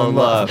 Don't fall in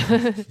love.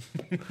 Rule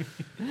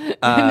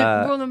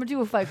number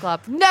 2 of Fight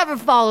Club: never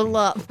fall in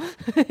love.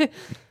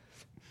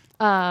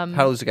 How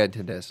to Lose a Guy in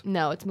 10 Days.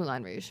 No, it's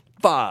Moulin Rouge.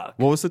 Fuck.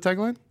 What was the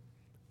tagline?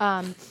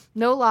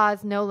 No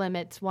laws, no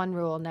limits, one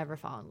rule, never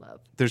fall in love.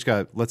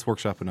 Let's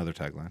workshop another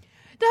tagline.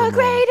 The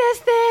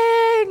greatest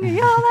thing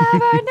you'll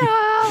ever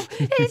know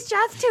is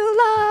just to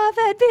love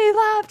and be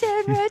loved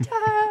in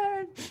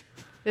return.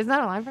 Isn't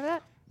that a line from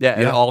that? Yeah,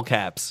 in Yeah. all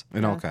caps.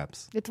 In all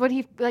caps. It's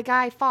when the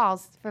guy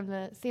falls from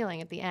the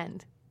ceiling at the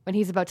end when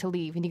he's about to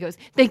leave, and he goes,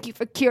 "Thank you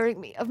for curing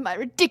me of my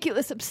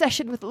ridiculous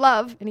obsession with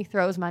love," and he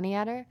throws money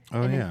at her.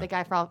 Oh, and yeah. then the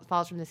guy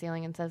falls from the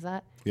ceiling and says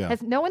that. Yeah.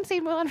 Has no one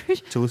seen Moulin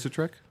Rouge? Toulouse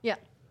Lautrec? Yeah.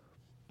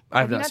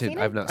 I've you not not seen seen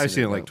it. it? I've not seen I've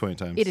seen it no. like 20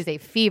 times. It is a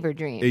fever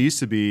dream. It used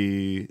to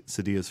be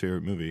Sadia's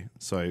favorite movie,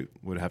 so I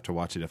would have to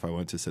watch it if I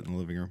wanted to sit in the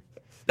living room.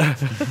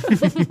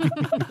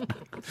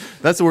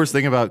 That's the worst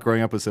thing about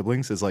growing up with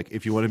siblings is like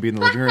if you want to be in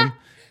the living room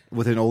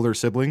with an older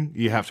sibling,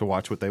 you have to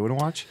watch what they want to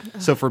watch.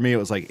 So for me, it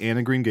was like Anne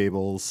of Green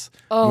Gables,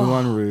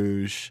 Moulin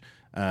Rouge,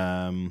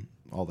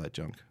 all that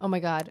junk. Oh my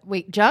God.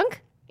 Wait,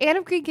 junk? Anne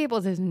of Green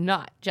Gables is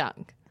not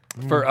junk.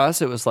 For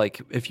us, it was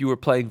like if you were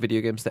playing video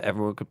games that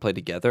everyone could play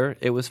together,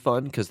 it was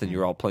fun because then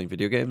you're all playing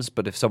video games.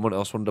 But if someone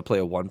else wanted to play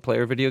a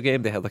one-player video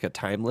game, they had like a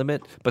time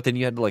limit. But then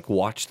you had to like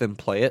watch them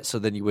play it, so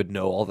then you would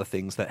know all the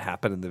things that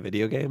happen in the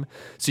video game.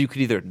 So you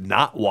could either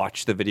not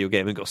watch the video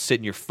game and go sit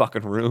in your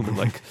fucking room and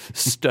like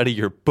study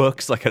your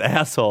books like an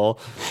asshole,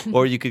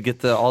 or you could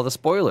get all the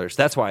spoilers.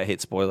 That's why I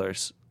hate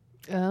spoilers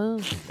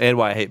Oh. and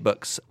why I hate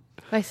books.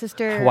 My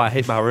sister. Why I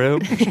hate my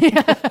room.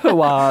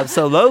 Why I'm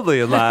so lonely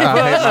in life.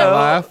 I hate my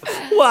life.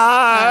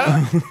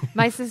 Why?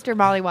 My sister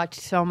Molly watched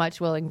so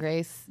much Will and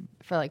Grace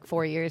for like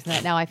 4 years,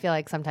 and now I feel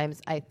like sometimes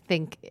I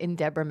think in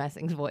Deborah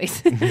Messing's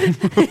voice. Wait.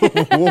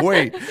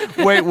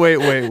 Like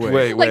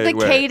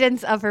the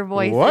cadence of her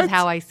voice What? is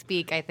how I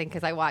speak, I think,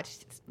 because I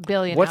watched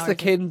billion What's hours the of-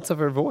 cadence of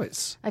her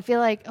voice? I feel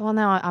like, well,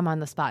 now I'm on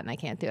the spot and I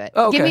can't do it.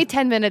 Oh, Give okay. me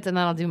 10 minutes and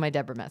then I'll do my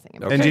Deborah Messing.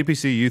 Okay. And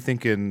GPC, you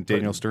think in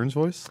Daniel Stern's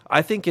voice?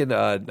 I think in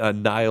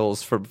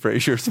Niles from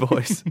Frasier's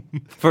voice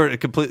for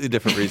completely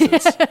different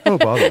reasons. Oh,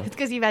 bother. It's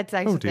because you've had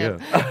sex Oh, with dear.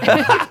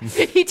 him.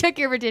 He took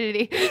your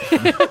virginity.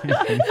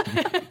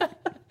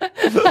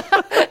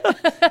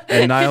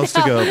 And Niles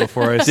to go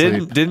before I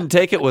sleep. Didn't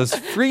take it, was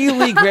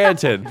freely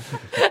granted.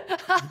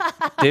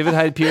 David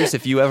Hyde Pierce,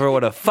 if you ever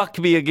want to fuck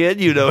me again,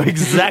 you know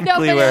exactly No,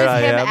 but where it was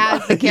I him am.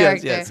 as the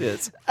character.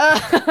 Yes.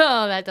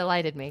 Oh, that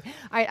delighted me.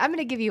 All right, I'm going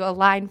to give you a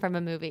line from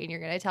a movie and you're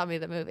going to tell me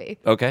the movie.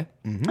 Okay.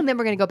 And then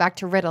we're going to go back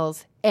to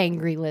riddles,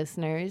 angry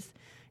listeners.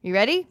 You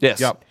ready? Yes.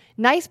 Yep.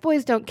 Nice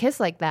boys don't kiss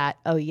like that.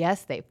 Oh,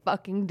 yes, they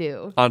fucking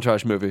do.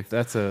 Entourage movie.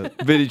 That's a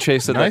Vinny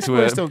chasing nice next to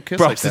boys a don't kiss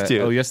like prostitute.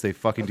 that. Oh, yes, they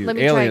fucking do. Let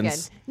me Aliens. try again.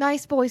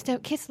 Nice boys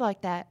don't kiss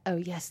like that. Oh,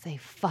 yes, they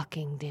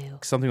fucking do.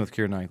 Something with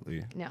Keira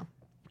Knightley. No.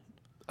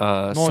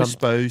 Nice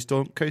boys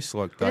don't kiss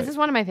like that. This is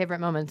one of my favorite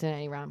moments in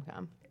any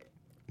rom-com.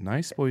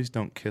 Nice boys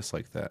don't kiss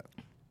like that.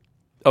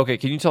 Okay,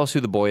 can you tell us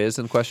who the boy is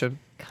in question?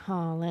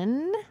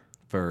 Colin?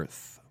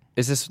 Birth.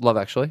 Is this Love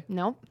Actually?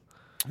 Nope.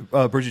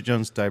 Bridget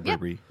Jones'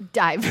 Diary.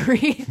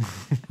 Divery.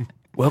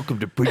 Welcome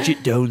to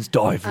Bridget Jones'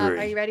 Diary.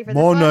 Are you ready for this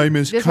My one? name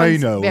is This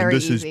one's Kano, and very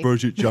this is easy.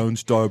 Bridget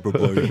Jones'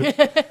 Diary.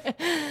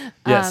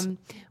 Yes.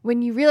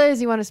 When you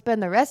realize you want to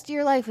spend the rest of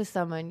your life with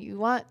someone, you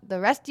want the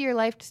rest of your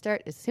life to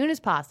start as soon as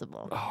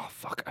possible. Oh,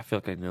 fuck. I feel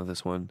like I know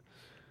this one.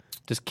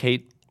 Does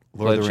Kate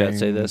Lord of the Blanchett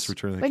say Rings, this?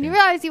 Return of the When you King.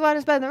 realize you want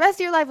to spend the rest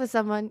of your life with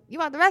someone, you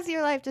want the rest of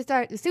your life to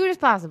start as soon as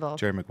possible.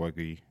 Jerry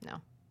Maguire.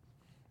 No.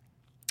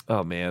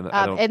 Oh, man.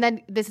 I don't. And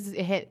then this is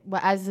a hit.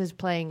 Well, as this is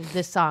playing,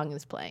 this song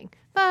is playing.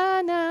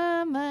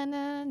 Ba-na,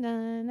 ma-na,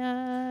 na,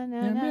 na, na,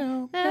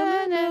 na,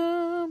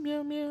 na,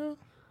 na.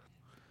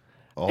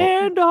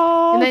 And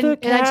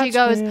then she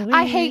goes,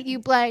 I hate you,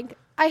 blank.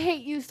 I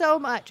hate you so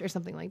much, or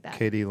something like that.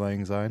 Katie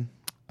Lang Syne.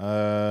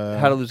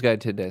 How to Lose a Guy in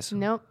 10 Days.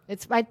 Nope.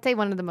 It's, I'd say,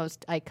 one of the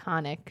most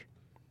iconic.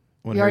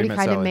 When You Harry already Met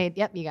kind of Sally. made.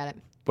 Yep, you got it.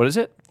 What is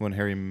it? When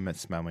Harry Met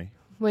Smelmy.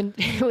 When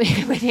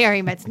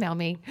Harry met Smell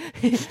Me.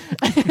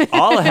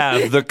 I'll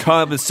have the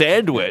cum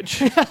sandwich.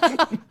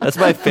 That's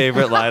my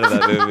favorite line of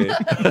that movie.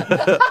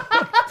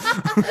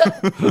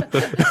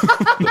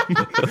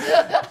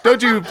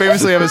 Don't you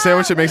famously have a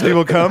sandwich that makes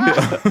people come?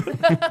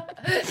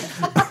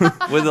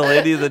 With the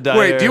lady in the diner.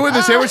 Wait, do you want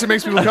the sandwich that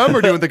makes people come,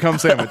 or do you want the cum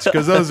sandwich?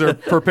 Because those are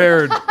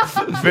prepared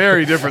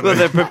very differently. Well,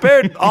 they're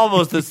prepared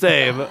almost the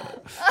same.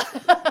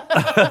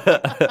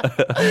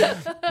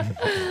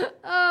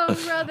 Oh,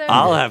 brother.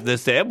 I'll have the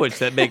sandwich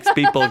that makes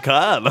people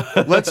come.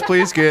 Let's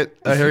please get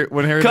a Harry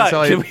Met Cut.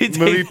 Sally Can we take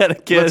movie. that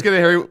again? Let's get a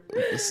Harry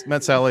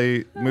Met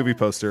Sally movie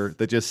poster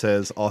that just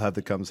says "I'll have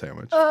the cum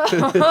sandwich."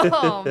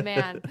 Oh,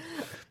 man.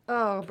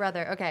 Oh,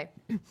 brother. Okay.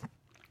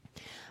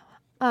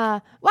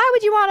 Why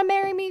would you want to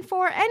marry me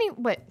for any...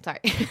 Wait, sorry.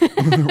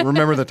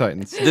 Remember the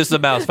Titans. This is the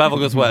mouse. 5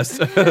 goes west.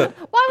 Why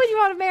would you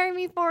want to marry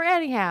me for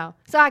anyhow?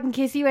 So I can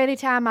kiss you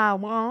anytime I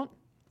want.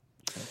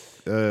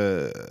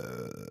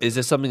 Is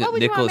this something Why that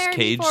would you want Nicolas to marry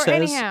me Cage for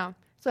says? anyhow?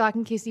 So I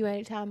can kiss you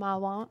anytime I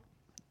want.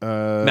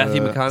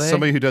 Matthew McConaughey?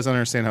 Somebody who doesn't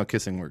understand how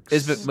kissing works.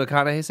 Is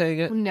McConaughey saying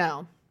it?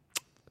 No.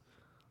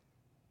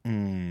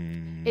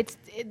 It's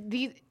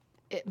the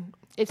I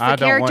don't want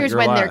characters your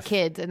when they're life.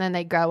 kids and then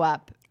they grow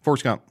up.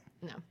 Forrest Gump.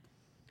 No.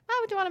 Why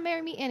would you want to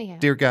marry me anyhow?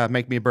 Dear God,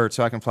 make me a bird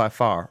so I can fly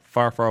far,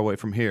 far, far away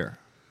from here.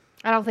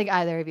 I don't think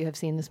either of you have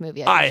seen this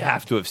movie. I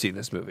have to have seen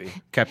this movie.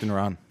 Captain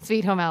Ron.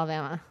 Sweet Home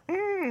Alabama.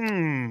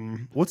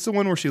 What's the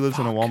one where she lives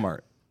in a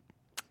Walmart?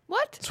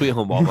 What? Sweet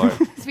Home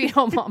Walmart. Sweet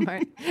Home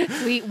Walmart.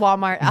 Sweet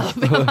Walmart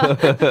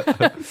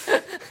Alabama.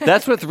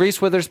 That's with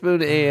Reese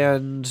Witherspoon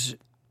and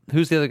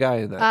who's the other guy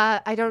in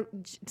that? I don't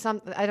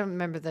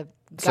remember the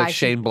It's guy like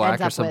Shane she Black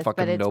ends or up some with,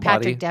 fucking but it's nobody.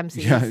 Patrick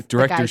Dempsey. Yeah, is the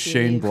director guy she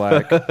Shane leaves.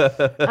 Black.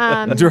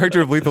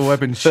 Director of Lethal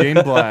Weapon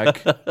Shane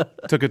Black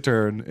took a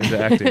turn into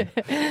acting.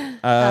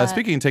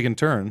 Speaking of taking a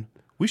turn,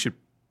 we should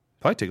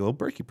probably take a little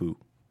breaky poo.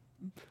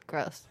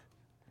 Gross.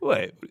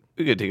 Wait,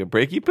 we're going to take a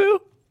breaky poo?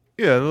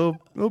 Yeah, a little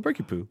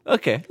breaky poo.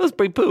 Okay, let's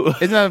break poo.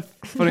 Isn't that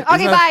funny?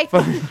 Okay, isn't that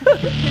bye.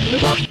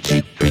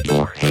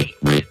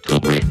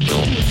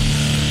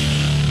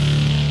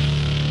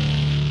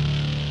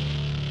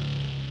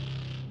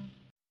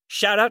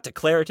 Shout out to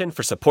Claritin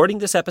for supporting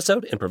this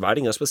episode and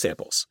providing us with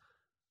samples.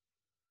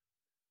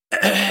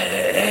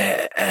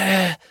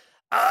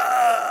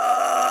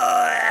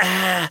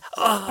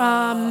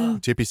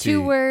 JPC.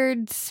 2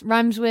 words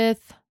rhymes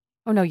with.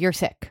 Oh no, you're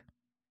sick.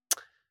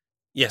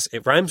 Yes,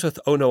 it rhymes with,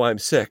 oh no, I'm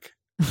sick.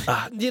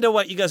 You know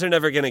what? You guys are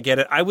never going to get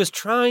it. I was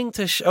trying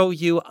to show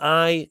you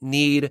I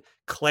need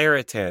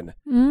Claritin.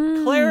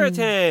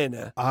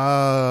 Claritin!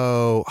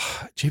 Oh,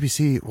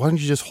 JPC, why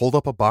don't you just hold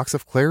up a box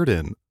of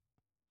Claritin?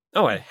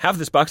 Oh, I have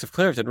this box of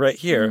Claritin right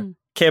here.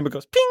 Camera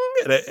goes ping,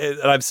 and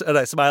I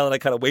smile and I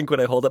kind of wink when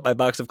I hold up my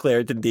box of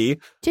Claritin D.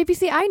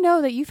 JPC, I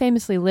know that you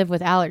famously live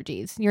with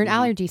allergies. You're an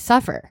allergy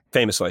sufferer.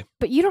 Famously.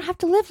 But you don't have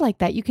to live like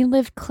that. You can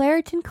live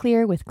Claritin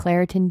Clear with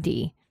Claritin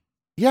D.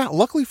 Yeah,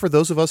 luckily for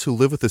those of us who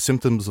live with the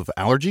symptoms of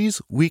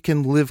allergies, we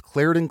can live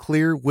Claritin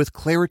Clear with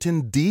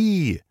Claritin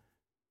D.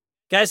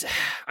 Guys,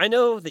 I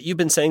know that you've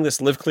been saying this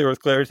live clear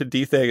with Claritin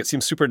D thing. It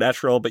seems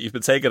supernatural, but you've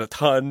been saying it a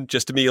ton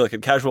just to me, like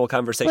in casual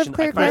conversation. Live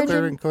clear,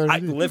 Claritin. I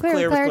live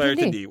clear with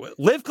Claritin D.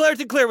 Live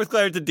Claritin clear with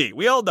Claritin D.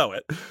 We all know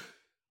it.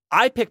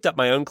 I picked up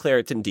my own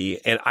Claritin D,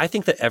 and I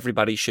think that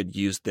everybody should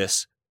use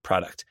this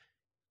product.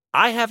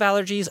 I have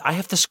allergies. I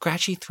have the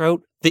scratchy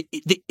throat, the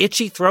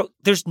itchy throat.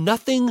 There's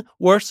nothing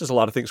worse. There's a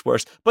lot of things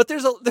worse, but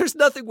there's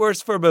nothing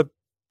worse from a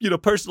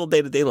personal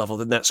day-to-day level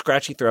than that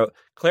scratchy throat.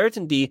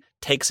 Claritin D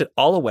takes it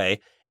all away.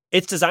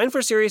 It's designed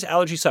for serious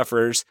allergy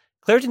sufferers.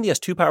 Claritin D has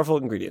 2 powerful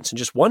ingredients in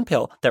just 1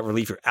 pill that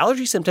relieve your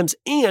allergy symptoms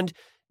and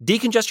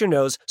decongest your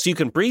nose so you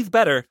can breathe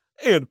better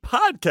and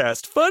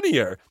podcast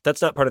funnier.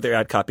 That's not part of their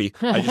ad copy.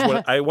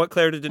 I want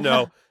Claritin to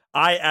know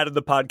I added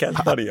the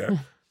podcast funnier.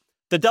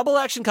 The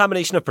double-action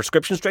combination of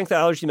prescription-strength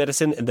allergy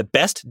medicine and the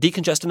best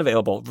decongestant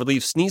available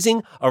relieves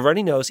sneezing, a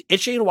runny nose,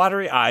 itchy and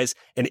watery eyes,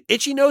 an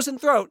itchy nose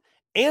and throat,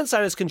 and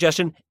sinus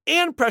congestion,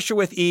 and pressure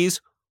with ease.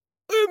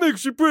 It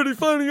makes you pretty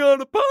funny on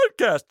a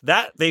podcast.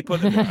 That they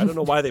put in there. I don't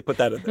know why they put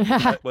that in there.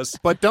 That was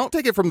But don't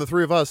take it from the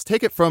 3 of us.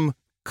 Take it from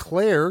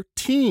Claire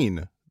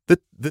Teen,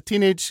 the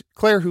teenage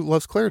Claire who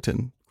loves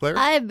Claritin. Claire?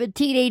 I'm a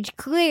teenage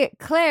Claire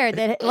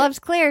that loves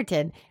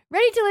Claritin.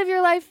 Ready to live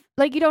your life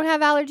like you don't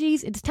have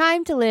allergies? It's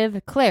time to live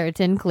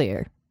Claritin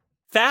Clear.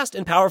 fast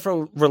and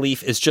powerful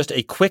relief is just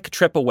a quick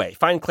trip away.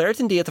 Find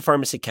Claritin D at the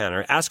pharmacy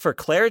counter. Ask for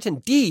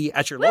Claritin D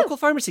at your local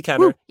pharmacy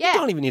counter. Yeah. You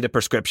don't even need a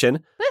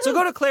prescription. So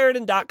go to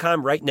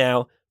Claritin.com right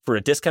now for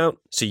a discount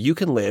so you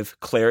can live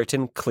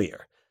Claritin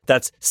Clear.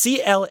 That's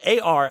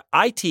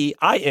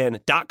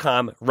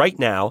CLARITIN.com right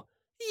now.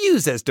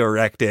 Use as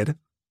directed.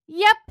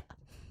 Yep.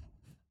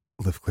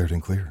 Live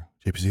Claritin Clear.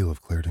 JPC,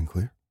 live Claritin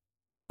Clear.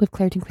 Live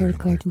Claritin Clear with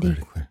Claritin D.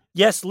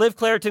 Yes, live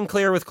Claritin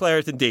Clear with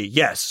Claritin D.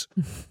 Yes.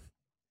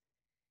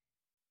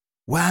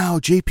 Wow,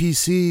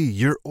 JPC,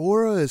 your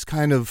aura is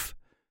kind of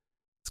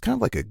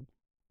like a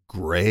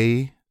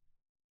gray.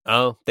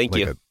 Oh, thank like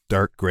you. A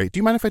dark gray. Do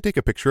you mind if I take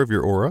a picture of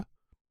your aura?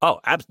 Oh,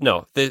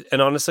 no.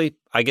 And honestly,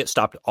 I get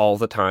stopped all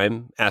the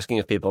time asking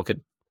if people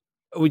could.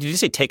 Oh, did you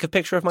say take a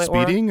picture of my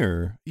aura? Speeding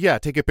or? Yeah,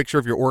 take a picture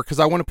of your aura because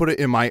I want to put it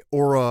in my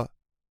aura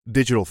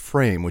digital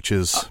frame, which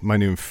is my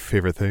new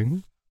favorite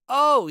thing.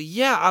 Oh,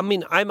 yeah. I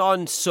mean, I'm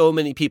on so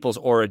many people's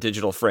aura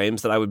digital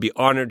frames that I would be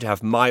honored to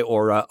have my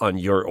aura on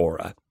your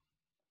aura.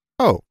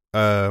 Oh,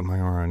 my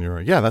aura on your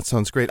aura. Yeah, that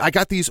sounds great. I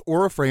got these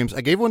aura frames.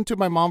 I gave one to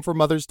my mom for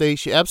Mother's Day.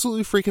 She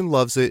absolutely freaking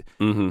loves it.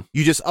 Mm-hmm.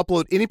 You just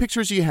upload any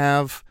pictures you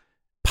have,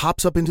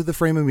 pops up into the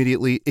frame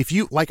immediately. If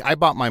you, like I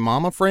bought my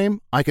mom a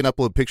frame, I can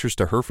upload pictures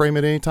to her frame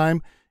at any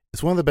time.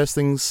 It's one of the best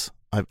things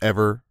I've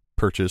ever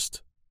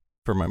purchased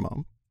for my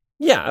mom.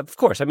 Yeah, of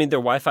course. I mean, they're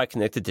Wi-Fi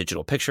connected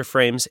digital picture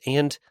frames,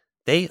 and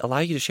they allow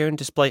you to share and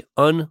display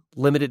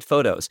unlimited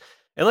photos.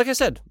 And like I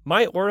said,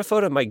 my aura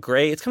photo, my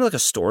gray, it's kind of like a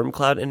storm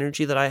cloud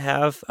energy that I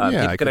have.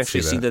 People can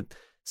actually see that.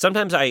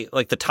 Sometimes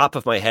the top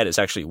of my head is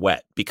actually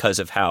wet because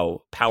of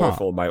how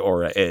powerful my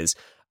aura is.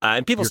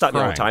 And people stop me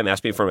all the time,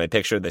 ask me for my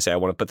picture. They say, I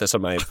want to put this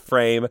on my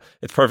frame.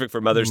 It's perfect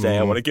for Mother's Day.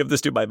 I want to give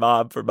this to my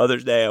mom for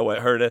Mother's Day. I want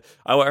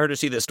her to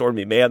see this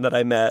stormy man that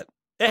I met.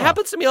 It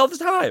happens to me all the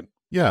time.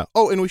 Yeah.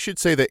 Oh, and we should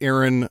say that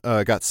Aaron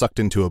got sucked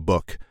into a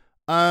book.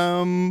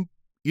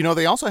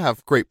 They also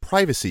have great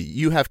privacy.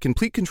 You have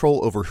complete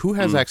control over who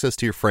has access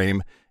to your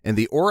frame, and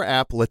the Aura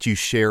app lets you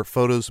share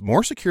photos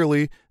more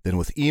securely than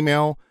with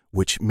email,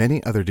 which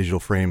many other digital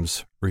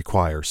frames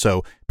require.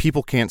 So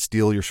people can't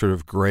steal your sort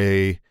of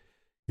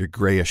your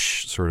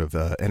grayish sort of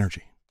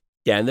energy.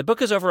 Yeah, and the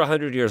book is over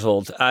 100 years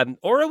old.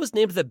 Aura was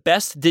named the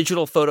best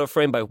digital photo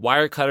frame by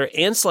Wirecutter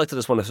and selected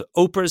as one of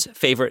Oprah's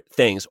favorite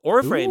things.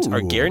 Aura frames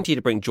are guaranteed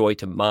to bring joy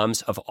to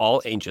moms of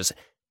all ages.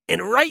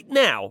 And right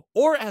now,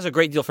 Aura has a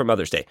great deal for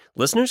Mother's Day.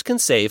 Listeners can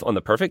save on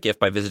the perfect gift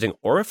by visiting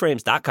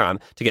auraframes.com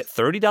to get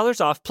 $30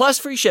 off plus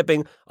free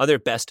shipping on their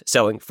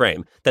best-selling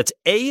frame. That's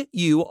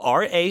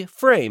AURA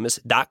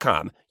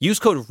frames.com. Use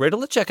code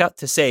RIDDLE at checkout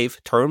to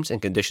save. Terms and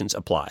conditions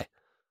apply.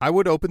 I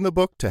would open the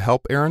book to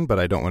help Aaron, but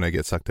I don't want to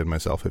get sucked in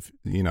myself. If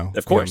you know,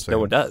 of course, no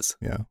one does.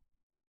 Yeah.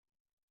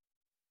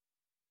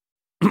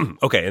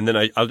 Okay, and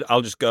then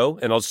I'll just go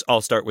and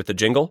I'll start with the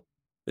jingle.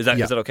 Is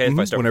that okay if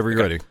I start whenever you're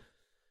ready?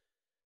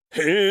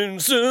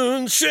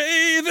 Henson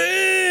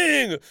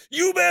shaving.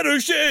 You better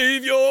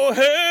shave your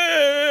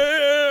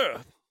hair.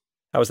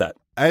 How was that?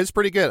 It's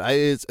pretty good.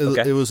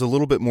 It was a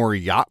little bit more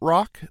yacht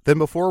rock than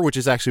before, which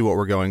is actually what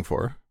we're going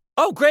for.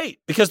 Oh, great!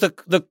 Because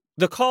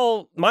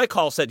my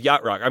call said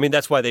yacht rock. I mean,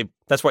 that's why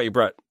you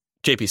brought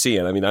JPC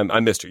in. I mean, I'm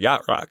Mr.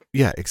 Yacht Rock.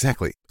 Yeah,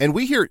 exactly. And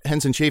we here at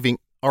Henson Shaving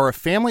are a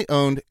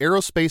family-owned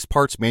aerospace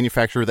parts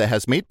manufacturer that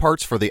has made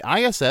parts for the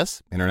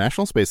ISS,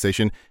 International Space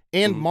Station,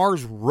 and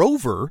Mars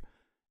rover.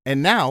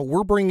 And now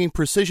we're bringing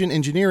precision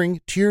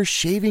engineering to your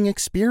shaving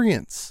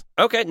experience.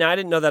 Okay, now I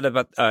didn't know that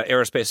about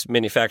aerospace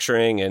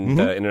manufacturing and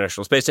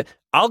International Space.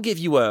 I'll give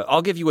you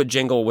a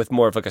jingle with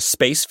more of like a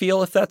space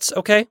feel, if that's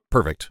okay.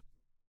 Perfect.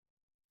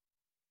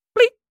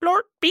 Bleep,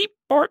 blort, beep,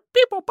 bort,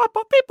 people,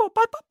 papa, people,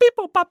 papa,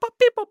 people, papa,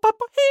 people,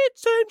 papa,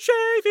 hits and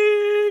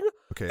shaving.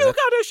 Okay, you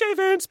gotta shave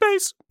in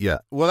space. Yeah,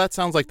 well, that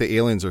sounds like the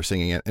aliens are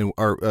singing it, and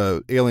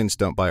our aliens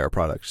don't buy our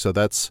product, so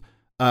that's.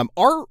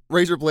 Our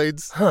razor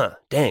blades. Huh.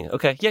 Dang.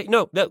 Okay. Yeah.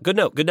 No. Good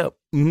note.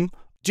 Mm-hmm.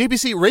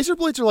 JPC, razor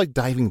blades are like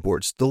diving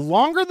boards. The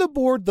longer the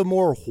board, the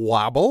more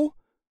wobble.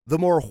 The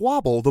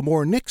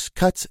more nicks,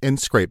 cuts, and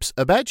scrapes.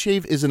 A bad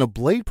shave isn't a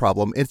blade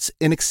problem. It's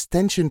an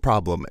extension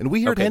problem. And we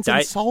here at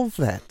Henson solve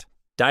that.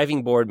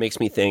 Diving board makes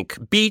me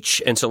think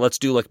beach. And so let's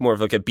do like more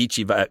of like a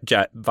beachy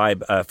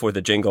vibe for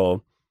the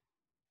jingle.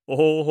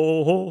 Oh,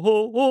 ho, ho,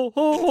 ho, ho,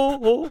 ho,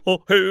 ho,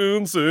 ho,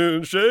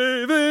 Henson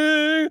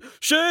shaving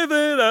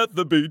at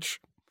the beach.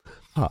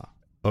 Huh.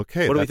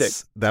 Okay. What do we think?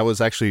 That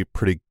was actually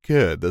pretty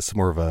good. That's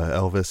more of a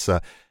Elvis.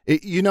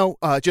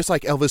 Just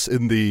like Elvis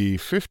in the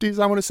 50s,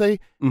 I want to say,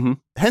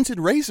 Henson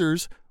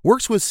Razors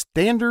works with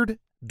standard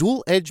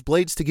dual-edge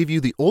blades to give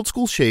you the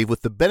old-school shave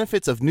with the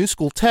benefits of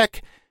new-school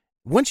tech.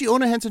 Once you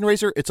own a Henson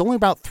razor, it's only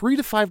about $3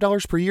 to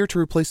 $5 per year to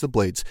replace the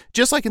blades.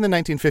 Just like in the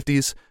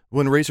 1950s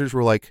when razors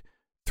were like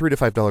 $3 to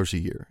 $5 a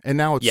year. And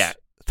now it's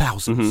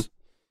thousands.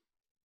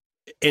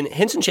 And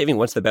Henson Shaving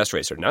wants the best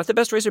razor, not the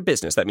best razor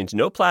business. That means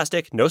no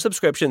plastic, no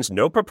subscriptions,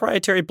 no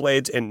proprietary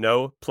blades, and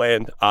no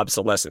planned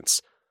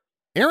obsolescence.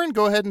 Aaron,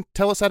 go ahead and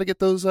tell us how to get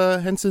those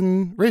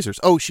Henson razors.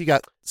 Oh, she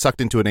got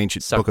sucked into an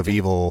ancient book of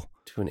evil.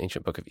 To an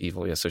ancient book of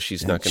evil, yeah. So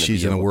she's not going to be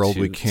She's in a world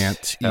we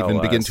can't even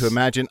begin to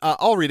imagine.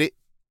 I'll read it.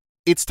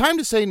 It's time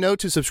to say no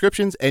to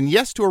subscriptions and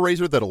yes to a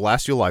razor that'll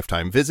last you a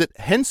lifetime. Visit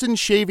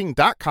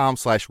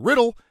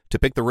hensonshaving.com/riddle to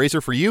pick the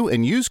razor for you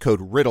and use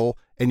code RIDDLE,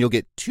 and you'll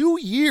get 2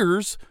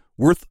 years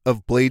worth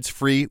of blades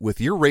free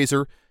with your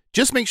razor.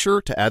 Just make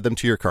sure to add them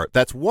to your cart.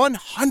 That's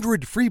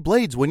 100 free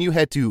blades when you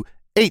head to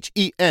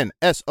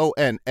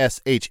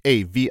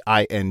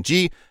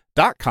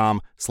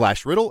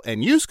HENSONSHAVING.com/riddle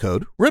and use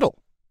code RIDDLE.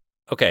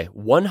 Okay,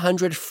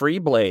 100 free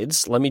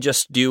blades. Let me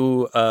just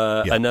do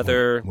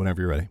Whenever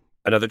you're ready.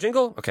 another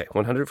jingle. Okay,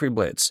 100 free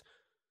blades.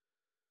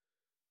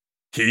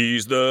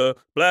 He's the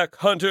black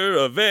hunter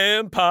of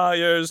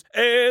vampires,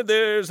 and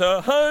there's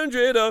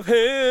 100 of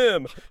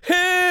him.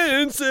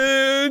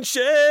 Henson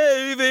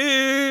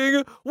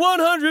shaving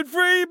 100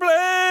 free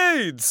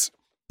blades.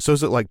 So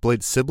is it like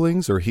Blade's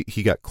siblings, or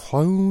he got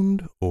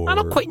cloned? Or I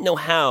don't quite know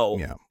how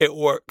it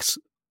works.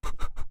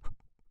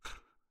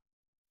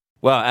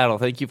 Well, Adel,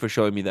 thank you for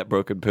showing me that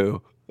broken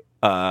poo.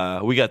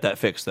 We got that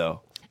fixed,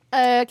 though.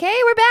 Okay,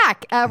 we're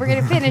back. We're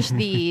gonna finish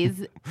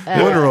these.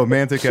 What a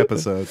romantic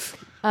episode.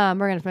 We're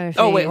gonna finish.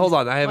 Oh, wait, these. hold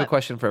on. I have a What?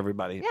 question for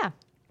everybody. Yeah.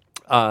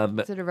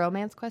 Is it a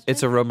romance question?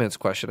 It's a romance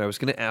question. I was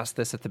going to ask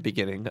this at the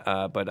beginning,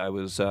 but I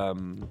was I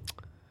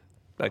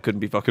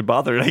couldn't be fucking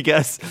bothered, I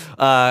guess.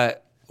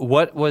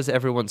 What was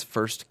everyone's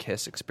first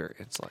kiss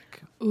experience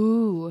like?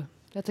 Ooh,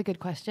 that's a good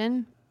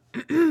question.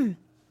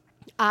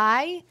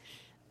 I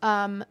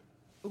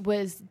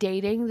was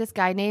dating this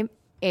guy named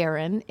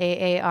Aaron,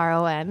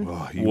 Aaron.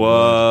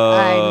 Whoa.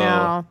 I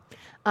know.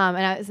 And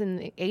I was in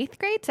the 8th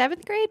grade,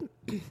 7th grade.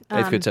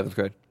 8th grade, 7th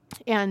grade.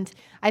 And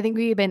I think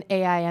we had been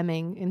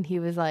AIMing, and he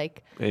was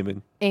like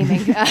Aiming.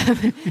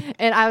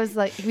 And I was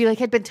like, we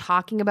had been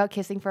talking about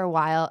kissing for a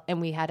while, and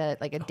we had a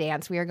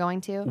dance we were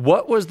going to.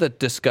 What was the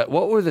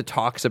What were the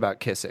talks about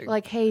kissing?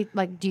 Like, hey,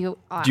 do you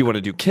want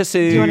to do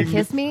kissing? Do you want to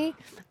kiss me?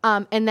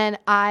 And then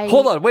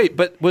Hold on, wait,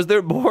 but was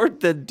there more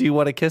than do you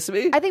want to kiss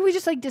me? I think we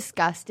just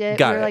discussed it.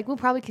 Got we were it. like, we'll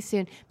probably kiss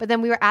soon. But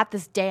then we were at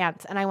this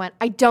dance, and I went,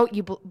 I don't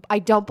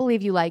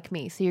believe you like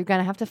me, so you're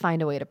gonna have to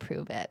find a way to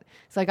prove it.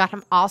 So I got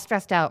him all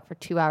stressed out for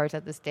 2 hours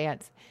at this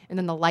dance, and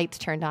then the lights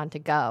turned on to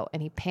go,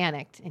 and he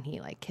panicked, and he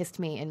kissed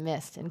me and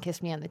missed, and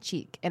kissed me on the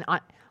cheek, and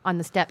on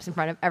the steps in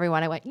front of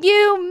everyone, I went,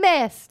 "You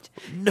missed,"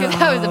 because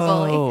I was a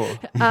bully.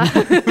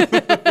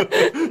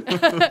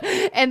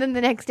 And then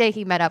the next day,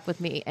 he met up with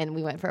me, and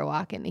we went for a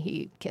walk, and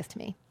he kissed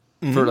me.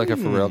 For a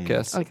for real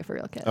kiss? Like a for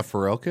real kiss. A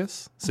Pharrell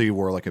kiss? So you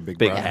wore a big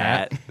Big brown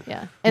hat.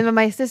 Yeah. And then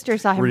my sister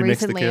saw him Remixed the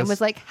recently and kiss? was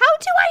like, "How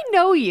do I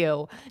know you?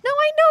 No,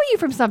 I know you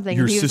from something."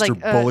 Your and he was sister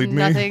like, bullied me?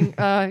 nothing.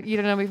 You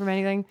don't know me from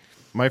anything.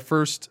 My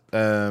first,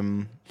 I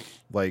mean,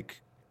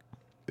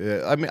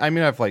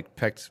 I've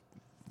pecked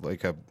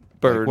a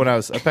Bird. when I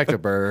pecked a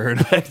bird.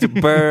 Pecked a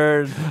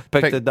bird,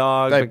 pecked a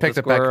dog, I pecked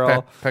a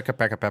squirrel. peck a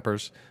pack of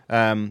peppers.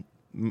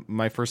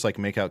 My first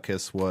makeout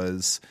kiss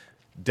was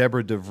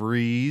Deborah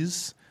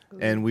DeVries,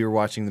 and we were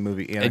watching the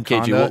movie And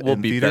Anaconda KG, we'll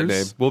in beep theaters. that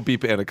name. We'll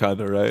beep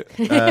Anaconda, right?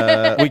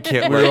 We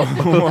can't We were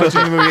wait.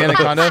 watching the movie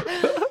Anaconda,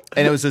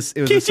 and it was a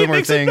similar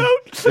makes a thing. note.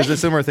 It was a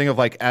similar thing of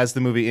as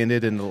the movie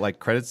ended and the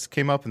credits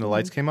came up and the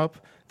lights came up.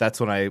 That's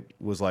when I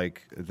was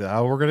like,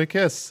 "How we're gonna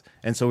kiss,"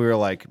 and so we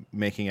were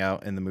making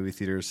out in the movie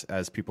theaters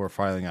as people were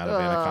filing out of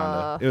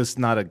Anaconda. It was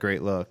not a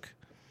great look.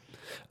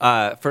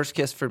 First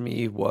kiss for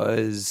me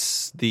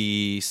was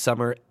the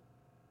summer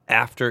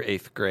after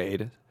 8th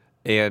grade.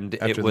 And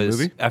After it the was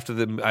movie? after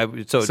the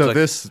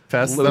This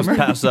past it was summer?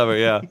 past summer,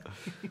 yeah.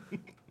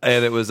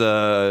 And it was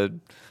a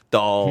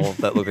doll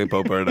that looked like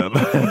Bo Burnham.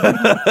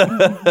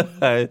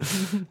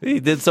 He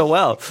did so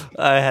well.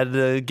 I had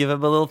to give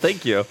him a little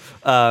thank you.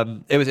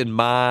 It was in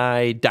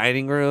my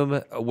dining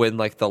room when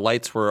the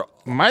lights were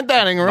My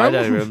dining room. my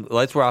dining room. The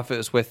lights were off. It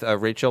was with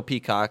Rachel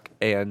Peacock,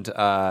 and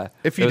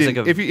If it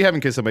was if you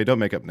haven't kissed somebody, don't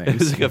make up names. it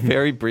was a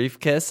very brief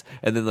kiss,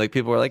 and then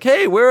people were like,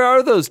 "Hey, where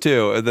are those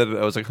two?" And then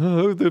I was like,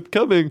 "Oh, they're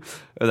coming,"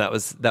 and that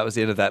was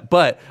the end of that.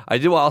 But I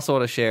do also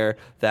want to share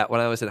that when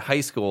I was in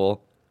high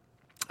school,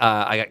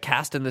 I got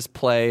cast in this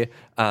play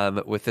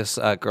with this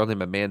girl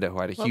named Amanda who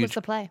had a What huge. was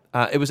the play?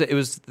 It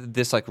was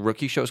this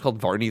rookie show. It's called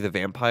Varney the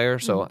Vampire.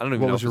 So I don't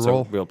even What know was if it's your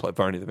role? a real play.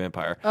 Varney the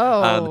Vampire.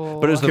 Oh.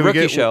 but it was the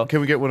rookie show. Can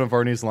we get one of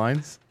Varney's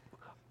lines?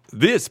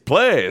 This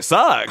play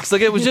sucks.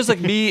 It was just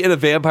me in a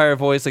vampire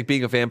voice,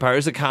 being a vampire. It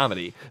was a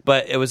comedy,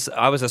 but I was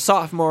a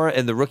sophomore,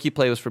 and the rookie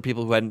play was for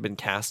people who hadn't been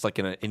cast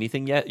in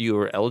anything yet. You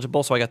were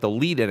eligible, so I got the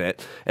lead in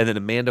it. And then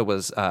Amanda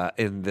was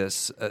in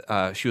this.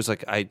 She was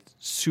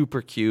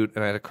super cute,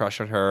 and I had a crush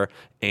on her.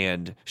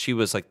 And she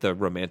was the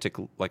romantic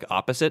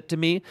opposite to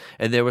me.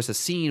 And there was a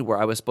scene where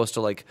I was supposed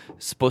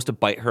to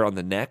bite her on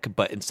the neck,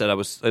 but instead it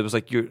was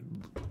you're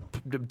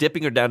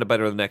dipping her down to bite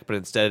her on the neck, but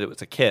instead it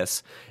was a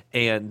kiss.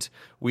 And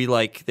we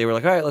they were all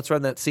right, let's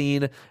run that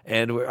scene.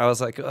 And I was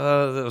like,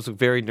 oh, that was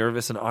very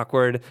nervous and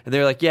awkward. And they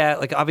were like,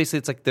 yeah, obviously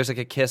it's there's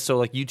a kiss,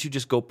 so you two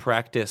just go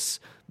practice.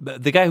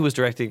 The guy who was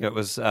directing it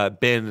was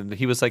Ben, and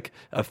he was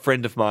a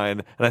friend of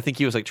mine, and I think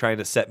he was trying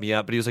to set me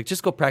up, but he was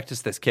just go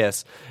practice this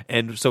kiss.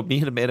 And so me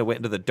and Amanda went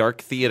into the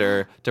dark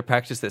theater to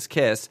practice this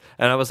kiss,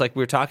 and I was we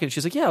were talking, and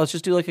she's like, yeah, let's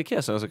just do a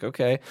kiss. And I was like,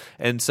 okay.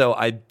 And so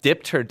I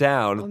dipped her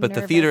down, but the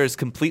nervous. theater is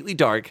completely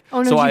dark.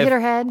 Oh, no, so did you hit her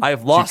head? I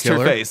have lost kill her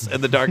her? face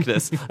in the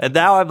darkness. And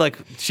now I'm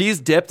she's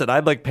dipped, and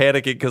I'm like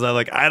panicking because I'm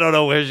like, I don't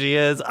know where she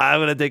is. I'm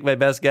gonna take my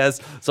best guess.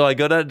 So I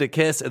go down to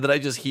kiss, and then I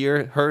just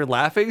hear her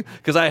laughing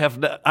because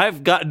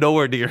I've got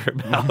nowhere near her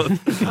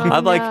mouth.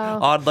 I'm like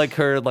on like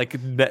her like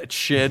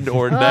chin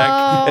or neck,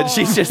 and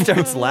she just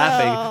starts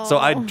laughing. So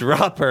I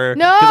drop her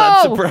because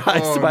I'm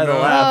surprised by the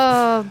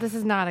laugh. Oh, this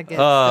is not a good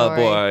Oh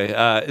story.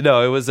 boy,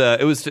 no,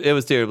 it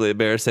was terribly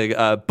embarrassing.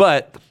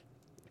 But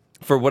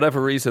for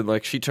whatever reason,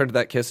 like she turned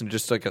that kiss into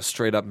just like a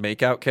straight up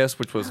makeout kiss,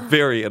 which was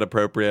very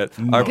inappropriate.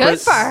 Good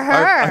for her.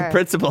 Our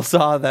principal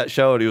saw that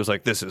show and he was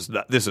like, "This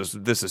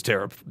is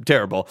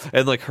terrible."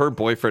 And like her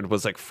boyfriend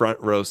was like front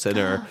row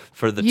center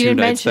for the You 2 didn't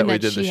nights that mention we that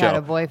did the she show. had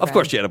a boyfriend. Of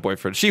course, she had a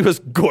boyfriend. She was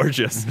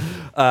gorgeous,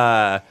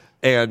 and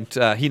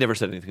he never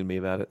said anything to me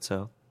about it.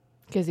 So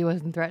Because he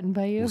wasn't threatened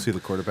by you. We'll see the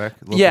quarterback.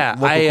 yeah,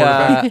 Local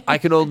quarterback. I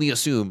can only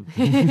assume.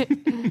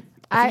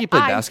 I think he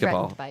played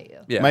basketball. I'm threatened by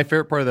you. Yeah. My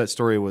favorite part of that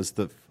story was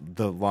the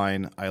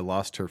line, "I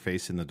lost her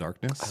face in the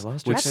darkness," I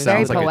lost which her face.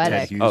 sounds That's like very a Ted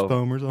poetic. Hughes Oh.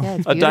 poem or something. Yeah,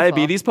 it's A beautiful.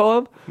 diabetes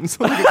poem?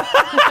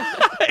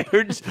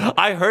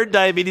 I heard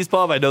diabetes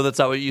poem. I know that's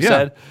not what you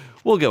said.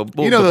 We'll you know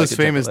go those back and check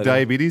famous it later.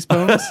 diabetes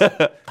poems?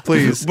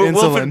 Please, Wilfred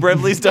insulin.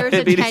 Brimley's There's a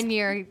diabetes.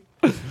 10-year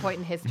point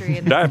in history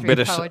in the history of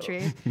Diabetes.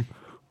 poetry.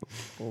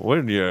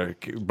 When your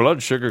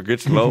blood sugar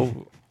gets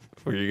low,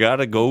 you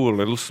gotta go a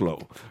little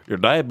slow. Your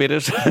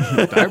diabetes.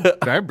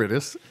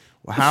 Diabetes.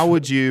 How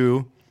would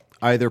you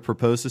either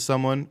propose to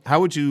someone? How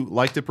would you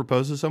like to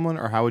propose to someone,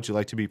 or how would you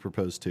like to be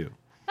proposed to?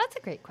 That's a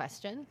great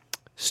question.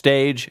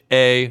 Stage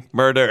a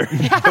murder.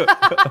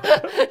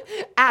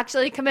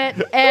 Actually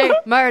commit a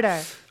murder.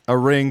 A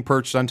ring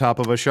perched on top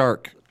of a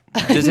shark.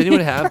 Does anyone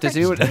have?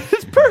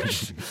 It's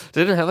perched. Does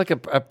anyone have like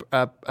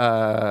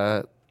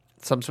a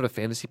some sort of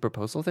fantasy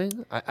proposal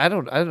thing? I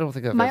don't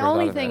think I've My ever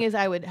only thought of thing that. is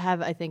I would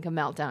have, I think, a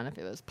meltdown if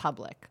it was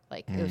public.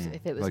 Like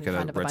if it was Like in at a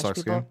front of a Red bunch Sox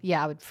of people. game?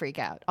 Yeah, I would freak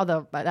out.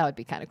 Although that would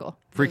be kind of cool.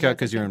 Freak out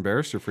because you're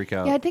embarrassed, or freak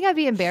out? Yeah, I think I'd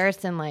be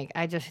embarrassed and like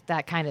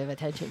that kind of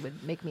attention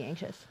would make me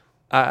anxious.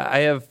 I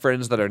have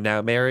friends that are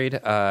now married,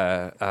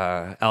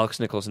 Alex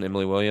Nichols and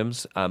Emily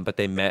Williams, but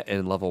they met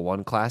in level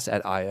 1 class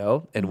at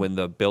IO, and when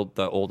the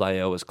old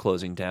IO was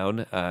closing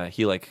down,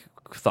 he like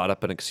thought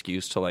up an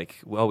excuse to like,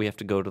 well, we have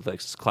to go to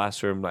this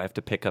classroom. I have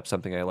to pick up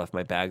something. I left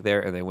my bag there,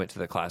 and they went to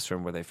the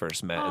classroom where they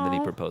first met, and then he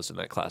proposed in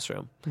that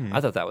classroom. I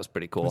thought that was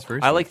pretty cool. That's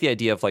very I sweet. like the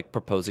idea of like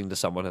proposing to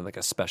someone in like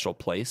a special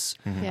place,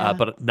 Yeah.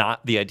 but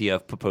not the idea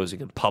of proposing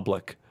in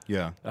public.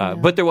 Yeah.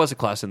 But there was a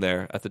class in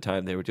there at the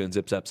time. They were doing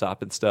zip zap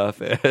zop and stuff.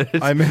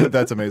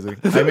 That's amazing.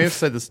 I may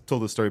have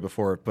told this story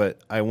before, but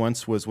I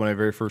once was, when I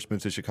very first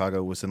moved to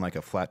Chicago, was in like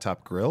a flat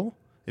top grill.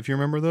 If you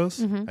remember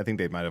those, I think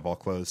they might have all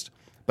closed.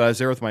 But I was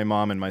there with my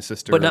mom and my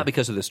sister. But not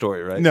because of the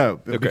story, right? No,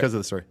 Okay. because of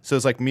the story. So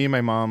it's like me and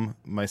my mom,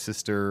 my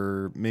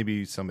sister,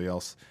 maybe somebody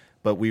else.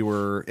 But we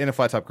were in a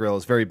flat top grill. It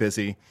was very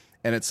busy.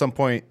 And at some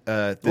point,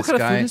 this What kind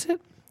guy. of food is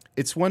it?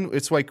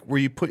 It's like where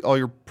you put all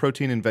your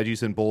protein and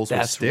veggies in bowls with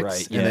That's sticks,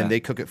 right, and then yeah. they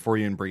cook it for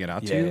you and bring it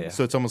out to Yeah, you. yeah.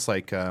 So it's almost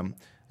like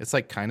it's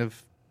like kind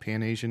of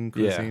Pan Asian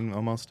Yeah. cuisine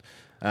almost.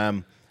 But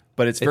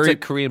it's It's very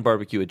like Korean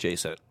barbecue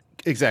adjacent.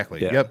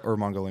 exactly. Yeah. Yep, or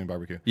Mongolian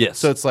barbecue. Yes.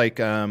 So it's like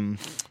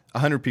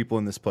 100 people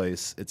in this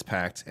place. It's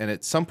packed, and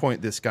at some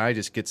point, this guy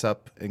just gets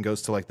up and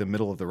goes to like the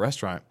middle of the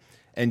restaurant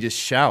and just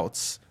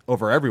shouts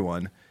over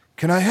everyone,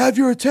 "Can I have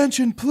your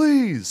attention,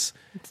 please?"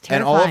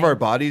 And all of terrifying. our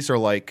bodies are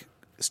like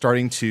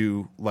starting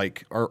to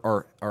like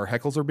our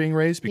heckles are being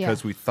raised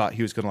because Yeah. we thought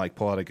he was going to like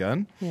pull out a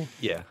gun.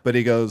 Yeah. But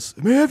he goes,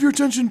 "May I have your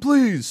attention,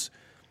 please?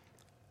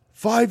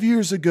 5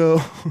 years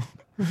ago,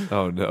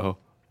 Oh no.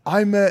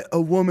 I met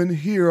a woman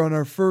here on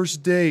our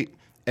first date."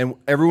 And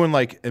everyone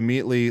like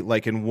immediately,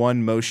 like in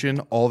one motion,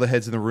 all the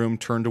heads in the room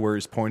turn to where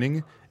he's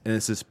pointing. And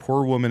it's this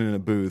poor woman in a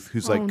booth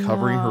who's like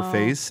covering her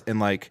face and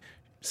like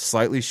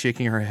slightly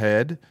shaking her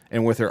head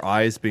and with her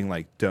eyes being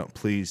like,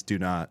 please do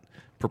not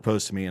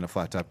propose to me in a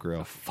flat top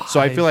grill. So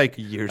I feel like 5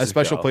 years a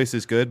special ago. place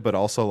is good, but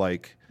also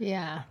like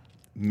Yeah.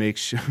 make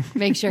sure.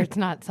 Make sure it's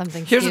not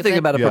something Here's the thing stupid.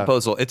 about a Yeah.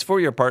 proposal. It's for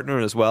your partner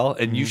as well,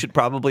 and you should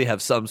probably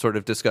have some sort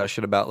of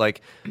discussion about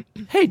like,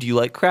 hey, do you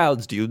like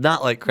crowds? Do you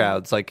not like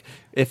crowds? Like,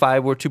 if I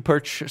were to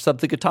perch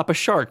something atop a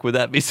shark, would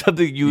that be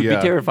something you would Yeah.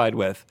 be terrified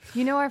with?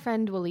 You know our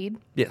friend Waleed?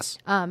 Yes.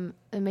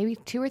 Maybe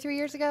 2 or 3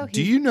 years ago?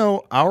 Do you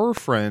know our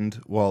friend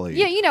Wally?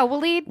 Yeah, you know,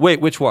 Waleed. Wait,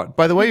 which one?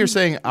 By the way, you're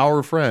saying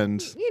our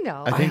friend. You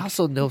know. I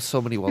also know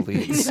so many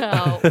Waleeds.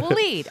 No,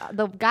 Waleed,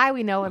 the guy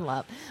we know and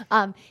love.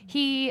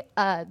 He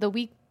the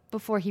week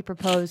before he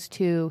proposed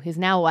to his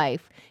now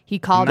wife, he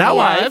called Now me.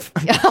 wife?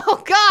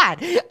 Oh God!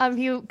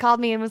 He called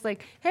me and was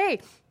like, "Hey,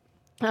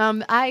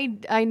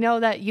 I know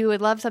that you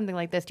would love something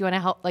like this. Do you want to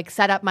help like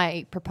set up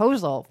my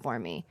proposal for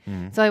me?"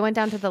 So I went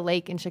down to the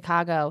lake in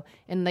Chicago,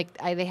 and like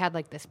they had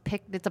like this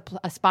it's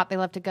a spot they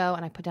love to go,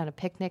 and I put down a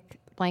picnic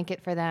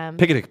blanket for them.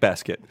 Picnic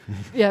basket.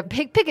 Yeah,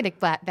 picnic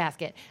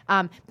basket.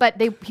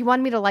 But he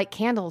wanted me to light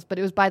candles, but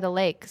it was by the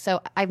lake.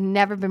 So I've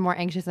never been more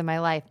anxious in my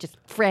life, just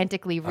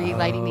frantically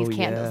relighting these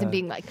candles yeah. and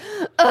being like,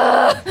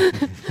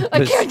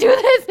 I can't do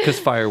this. Because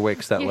fire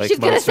wakes that lake She's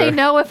going to monster. say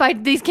no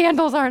if these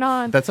candles aren't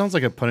on. That sounds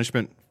like a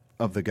punishment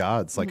of the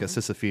gods, like a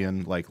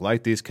Sisyphean, like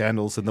light these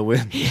candles in the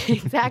wind.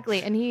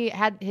 Exactly. And he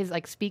had his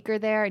like speaker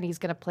there, and he's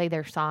going to play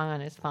their song on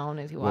his phone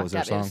as he What walked was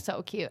their up. It was song?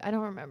 so cute. I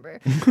don't remember.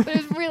 But it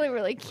was really,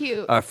 really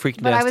cute.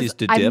 Freak But Nasties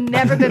to dip. I've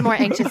never been more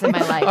anxious in my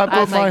life. I put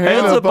was my like,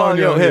 hand Hands up on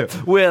your hip.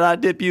 When I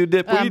dip, you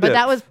dip. When you but dip.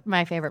 that was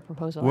my favorite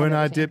proposal. When I've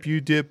I ever seen. dip,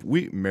 you dip.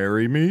 We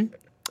marry me.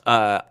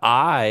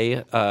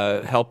 I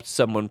helped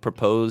someone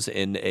propose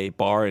in a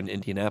bar in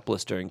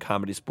Indianapolis during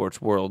Comedy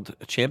Sports World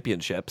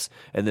Championships,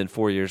 and then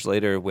 4 years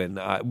later, when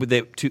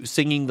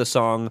singing the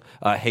song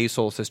 "Hey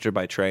Soul Sister"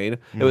 by Train,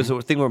 it was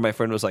a thing where my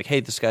friend was like, "Hey,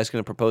 this guy's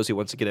going to propose. He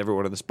wants to get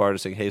everyone in this bar to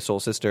sing "Hey Soul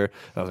Sister."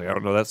 And I was like, "I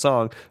don't know that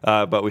song,"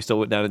 but we still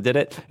went down and did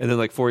it. And then,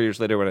 like 4 years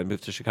later, when I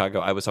moved to Chicago,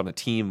 I was on a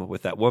team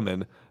with that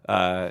woman,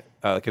 like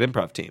an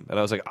improv team, and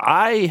I was like,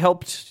 "I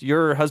helped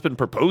your husband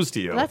propose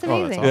to you." That's Oh,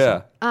 that's amazing.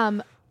 awesome.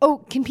 Yeah.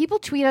 Oh, can people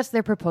tweet us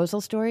their proposal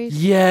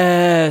stories?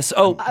 Yes.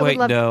 Oh, I would wait,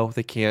 love- no,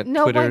 they can't.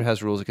 No, Twitter why-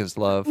 has rules against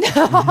love.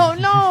 Oh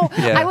no!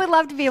 Yeah. I would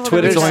love to be able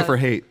Twitter's to. It's read only those. for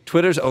hate.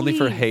 Twitter's only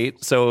for Please.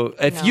 hate. So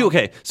if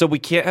No. so we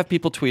can't have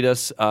people tweet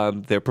us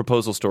their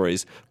proposal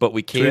stories, but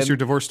we can Tweet us your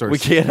divorce stories. We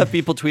can't have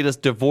people tweet us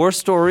divorce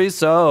stories.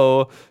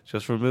 So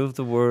just remove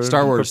the word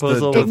Star Wars, the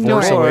proposal.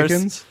 Ignore Force it.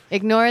 Awakens.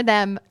 Ignore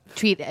them.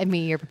 Tweet at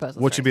me your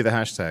proposal. What should be the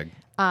hashtag?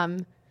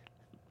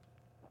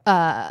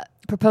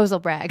 proposal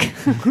brag?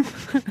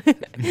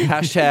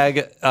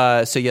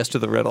 Hashtag say yes to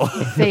the riddle.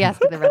 Say yes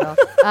to the riddle.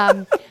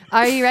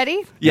 Are you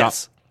ready?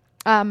 Yes.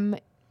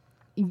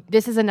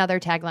 This is another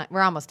tagline.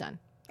 We're almost done.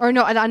 Or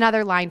no,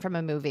 another line from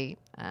a movie.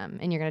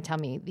 And you're going to tell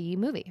me the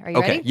movie. Are you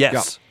Okay. ready?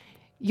 Yes.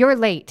 You're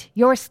late.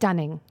 You're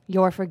stunning.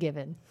 You're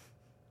forgiven.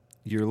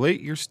 You're late,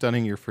 you're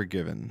stunning, you're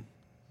forgiven.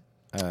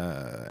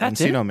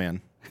 That's Encino it?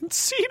 Man.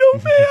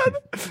 Encino Man.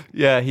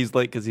 Yeah, he's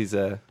late because he's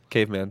a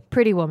caveman.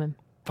 Pretty woman.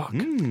 Fuck.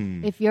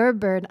 If you're a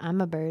bird, I'm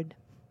a bird.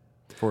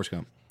 Forrest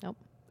Gump. Nope.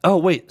 Oh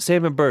wait,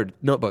 Sam and Bird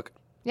Notebook.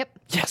 Yep.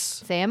 Yes.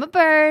 Say I'm a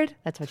bird.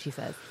 That's what she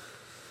says.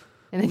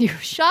 And then you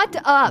shut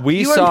up. We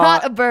you saw are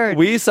not a bird.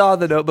 We saw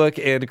the Notebook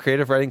in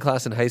creative writing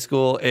class in high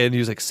school, and he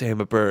was like, "Say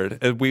I'm a bird,"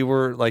 and we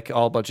were like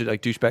all a bunch of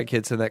like douchebag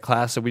kids in that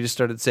class, so we just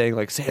started saying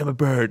like, "Say I'm a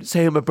bird,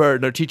 say I'm a bird."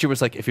 And our teacher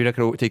was like, "If you're not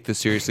going to take this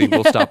seriously,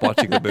 we'll stop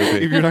watching the If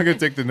movie." you're not going to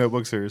take the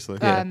Notebook seriously.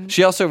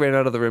 She also ran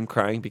out of the room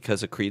crying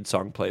because a Creed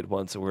song played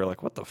once, and we were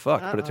like, "What the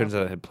fuck?" But it turns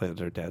out it had played at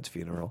her dad's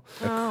funeral.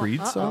 A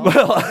Creed song?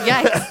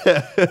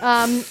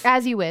 Yikes.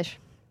 As you wish.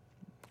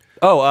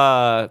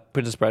 Oh,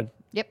 Princess Bride.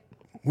 Yep.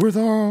 With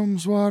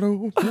arms wide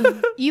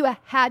open. You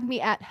had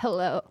me at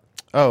hello.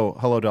 Oh,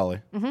 hello, Dolly.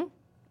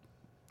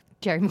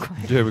 Jerry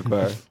Maguire. Jerry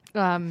Maguire.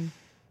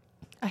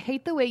 I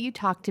hate the way you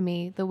talk to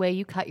me, the way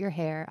you cut your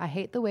hair. I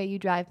hate the way you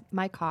drive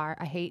my car.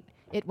 I hate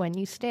it when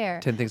you stare.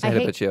 10 Things I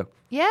Hate About You.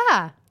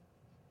 Yeah.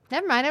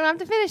 Never mind. I don't have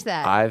to finish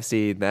that. I've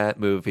seen that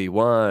movie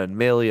 1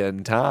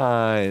 million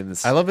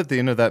times. I love at the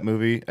end of that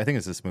movie, I think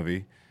it's this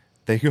movie,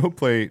 they go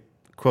play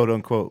quote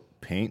unquote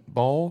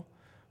paintball,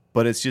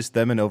 but it's just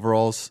them in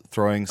overalls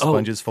throwing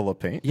sponges full of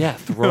paint. Yeah,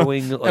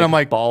 throwing like, I'm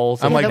like-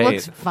 balls. I'm of like- It paint.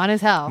 looks fun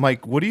as hell. I'm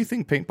like, what do you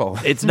think paintball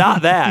is? It's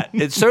not that.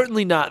 It's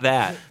certainly not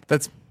that.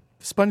 That's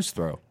sponge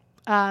throw.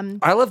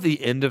 I love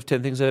the end of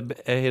 10 Things I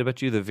Hate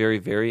About You, the very,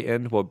 very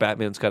end, where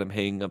Batman's got him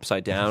hanging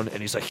upside down,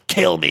 and he's like,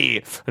 "Kill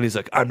me!" And he's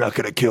like, "I'm not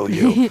going to kill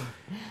you."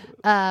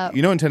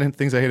 You know in 10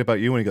 Things I Hate About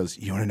You when he goes,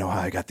 you want to know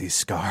how I got these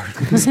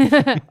scars?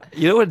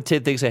 You know what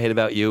 10 Things I Hate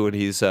About You when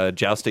he's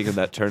jousting in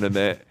that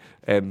tournament,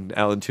 and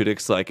Alan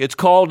Tudyk's like, "It's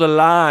called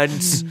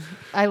Alliance."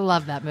 I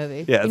love that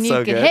movie. Yeah, it's and you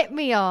so can good. hit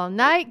me all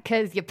night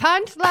because you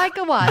punch like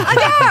a what? A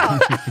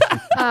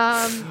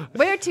girl!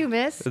 Where to,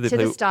 miss? They To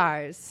play- the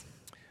stars.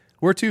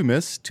 Where to,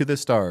 miss? To the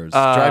stars.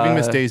 Driving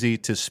Miss Daisy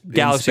to in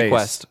Galaxy space.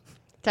 Quest.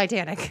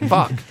 Titanic.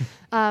 Fuck.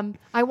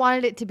 I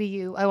wanted it to be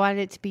you. I wanted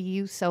it to be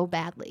you so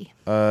badly.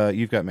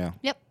 You've got mail.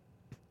 Yep.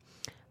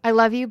 I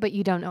love you, but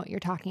you don't know what you're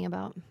talking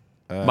about.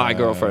 My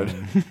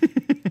girlfriend.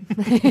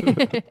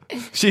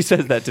 She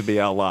says that to me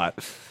a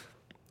lot.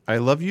 I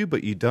love you,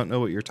 but you don't know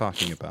what you're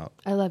talking about.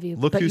 I love you,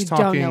 Look but who's you don't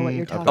know what talking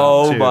you're talking about-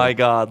 about. Oh Two. my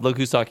God. Look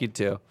who's talking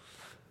to.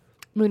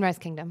 Moonrise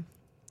Kingdom.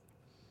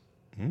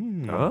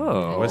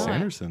 Oh. Wes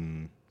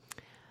Anderson.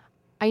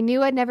 I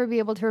knew I'd never be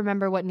able to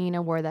remember what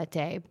Nina wore that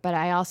day, but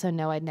I also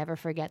know I'd never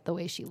forget the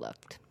way she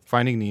looked.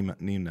 Finding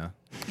Nina.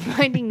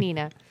 Finding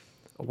Nina.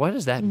 What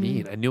does that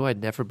mean? I knew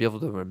I'd never be able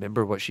to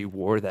remember what she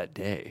wore that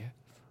day.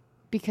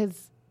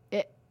 Because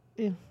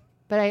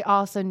but I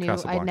also knew I'd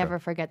Casablanca. never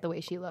forget the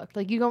way she looked.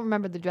 Like, you don't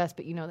remember the dress,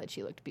 but you know that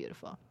she looked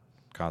beautiful.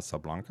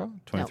 Casablanca?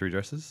 23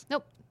 dresses?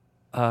 Nope.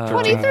 13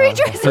 23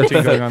 dresses.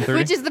 13 going on 30?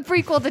 Which is the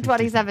prequel to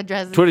 27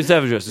 dresses.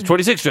 27 dresses,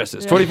 26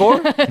 dresses,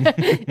 24?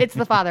 It's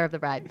the father of the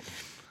bride.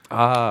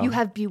 Ah. You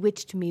have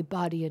bewitched me,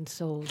 body and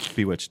soul.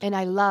 Bewitched. And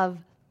I love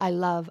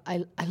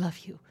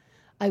you.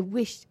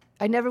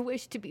 I never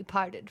wish to be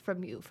parted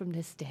from you from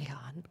this day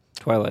on.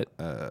 Twilight.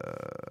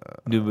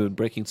 New Moon,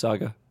 Breaking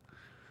Saga.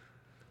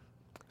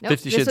 Nope,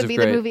 50 this Shades would of be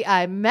Grey. the movie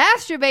I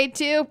masturbate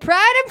to,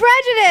 Pride and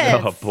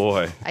Prejudice. Oh,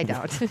 boy. I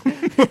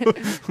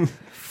don't.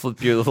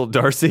 Flip your little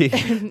Darcy.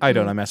 I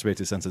don't. I masturbate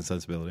to Sense and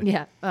Sensibility.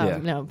 Yeah. Oh, Yeah.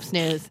 no,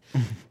 snooze.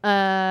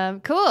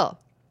 Cool.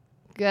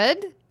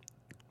 Good.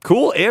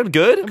 Cool and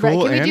good.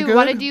 Cool Can we and do? good?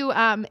 Want to do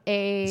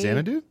a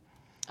Xanadu?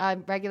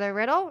 regular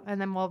riddle,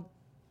 and then we'll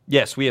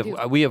Yes, we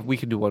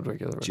can do one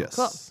regular riddle.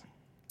 Yes.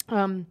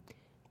 Cool.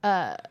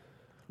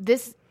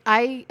 This.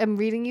 I am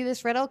reading you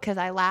this riddle because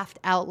I laughed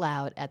out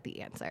loud at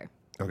the answer.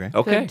 Okay.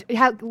 Okay.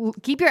 So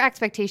keep your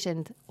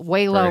expectations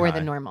way lower high.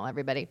 than normal,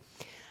 everybody.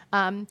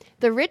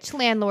 The rich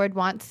landlord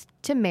wants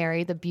to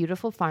marry the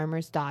beautiful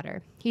farmer's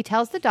daughter. He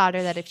tells the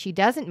daughter that if she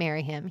doesn't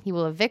marry him, he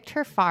will evict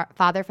her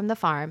father from the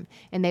farm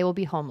and they will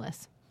be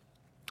homeless.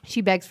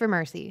 She begs for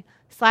mercy.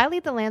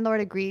 Slyly, the landlord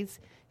agrees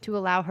to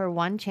allow her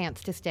one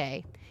chance to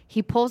stay.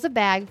 He pulls a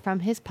bag from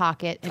his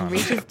pocket and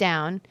reaches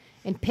down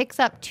and picks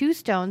up 2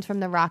 stones from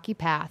the rocky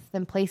path,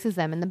 then places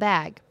them in the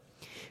bag.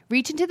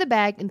 Reach into the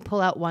bag and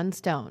pull out 1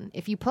 stone.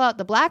 If you pull out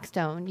the black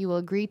stone, you will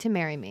agree to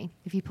marry me.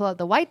 If you pull out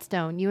the white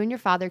stone, you and your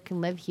father can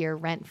live here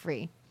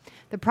rent-free.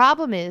 The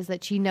problem is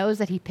that she knows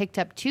that he picked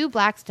up 2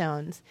 black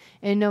stones,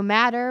 and no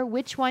matter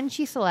which one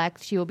she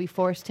selects, she will be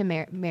forced to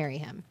marry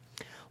him.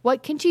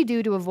 What can she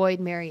do to avoid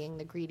marrying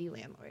the greedy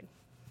landlord?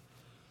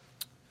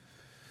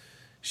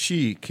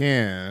 She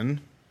can.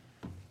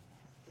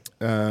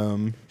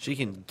 She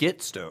can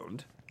get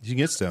stoned. She can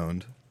get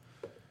stoned.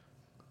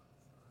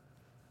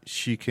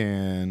 She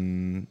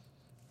can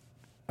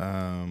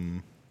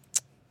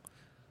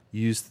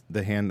use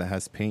the hand that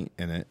has paint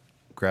in it,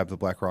 grab the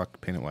black rock,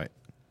 paint it white.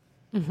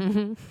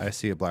 I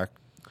see a black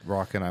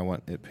rock and I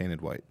want it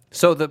painted white.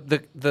 So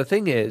the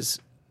thing is,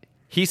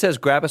 he says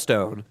grab a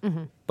stone,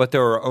 but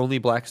there are only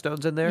black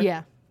stones in there.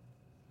 Yeah.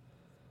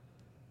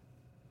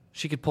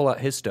 She could pull out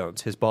his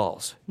stones, his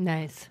balls.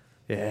 Nice.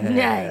 Yeah.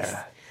 Nice.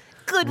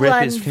 Good Rip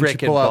one. his Can she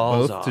frickin' pull out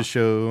balls both off. to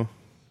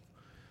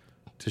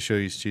show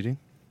he's cheating?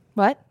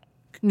 What?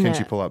 Can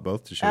she pull out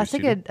both to show he's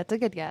cheating? That's a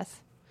good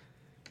guess.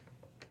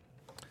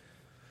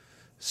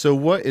 So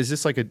what is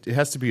this like? It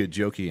has to be a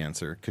jokey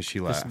answer because she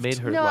Just laughed. made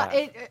her No, laugh.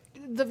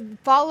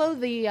 follow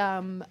the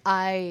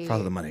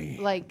Follow the money.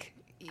 like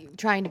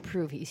trying to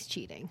prove he's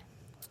cheating.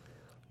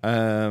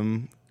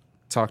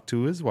 Talk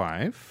to his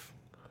wife.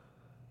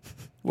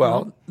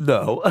 Well,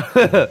 no.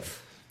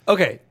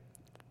 Okay.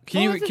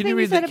 Can What was the you thing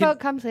read said the? about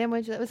cum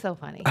sandwich? That was so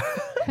funny.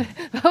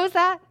 What was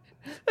that?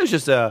 It was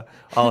just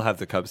I'll have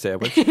the cum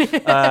sandwich. Can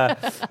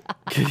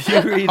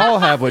you read? I'll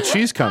have what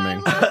she's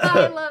coming.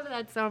 I love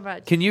that so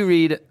much. Can you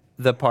read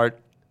the part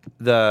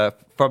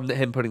from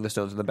him putting the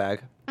stones in the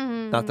bag?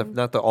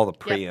 Not all the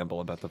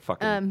preamble about the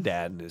fucking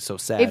dad and is so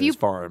sad if you- his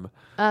farm.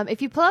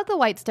 If you pull out the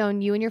white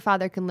stone, you and your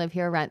father can live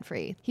here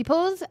rent-free. He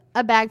pulls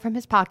a bag from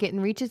his pocket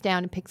and reaches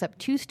down and picks up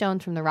 2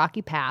 stones from the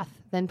rocky path,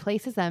 then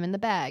places them in the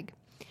bag.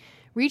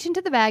 Reach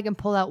into the bag and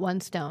pull out 1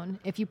 stone.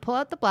 If you pull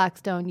out the black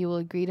stone, you will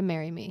agree to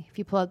marry me. If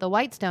you pull out the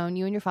white stone,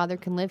 you and your father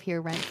can live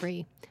here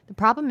rent-free. The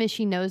problem is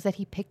she knows that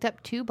he picked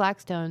up 2 black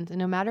stones, and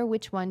no matter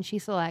which one she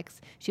selects,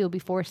 she will be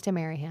forced to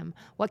marry him.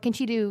 What can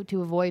she do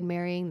to avoid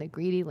marrying the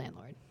greedy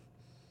landlord?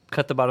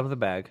 Cut the bottom of the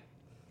bag.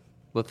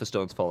 Let the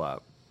stones fall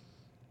out.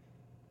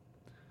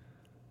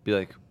 Be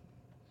like,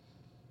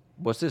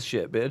 what's this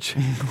shit, bitch?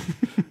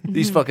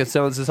 These fucking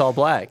stones is all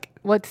black.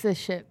 What's this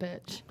shit,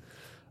 bitch?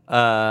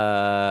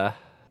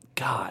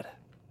 God.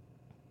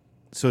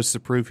 So it's to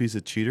prove he's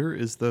a cheater.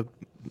 Is the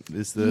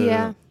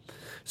Yeah.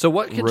 So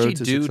what can Road she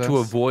to do success? to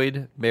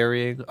avoid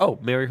marrying? Oh,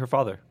 marry her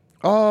father.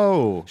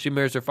 Oh, She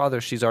marries her father.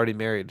 She's already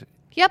married.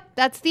 Yep,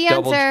 that's the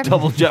answer.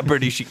 Double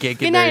jeopardy. She can't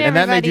get Good night, married. And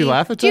that made you everybody.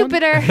 laugh a ton?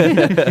 Jupiter.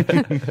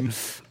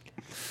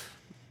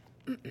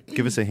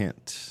 give us a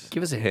hint.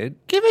 Give us a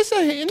hint. Give us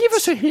a hint. Give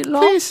us a hint,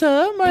 Locke. please,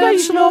 sir. May I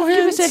have some more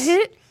hints?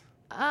 hint.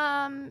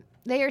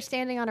 They are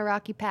standing on a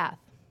rocky path.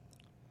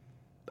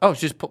 Oh,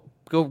 just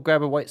go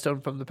grab a white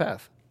stone from the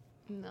path.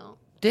 No.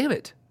 Damn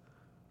it.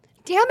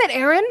 Damn it,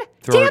 Aaron.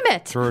 Throw Damn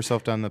it. Throw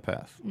herself down the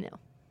path. No.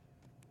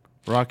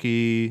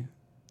 Rocky.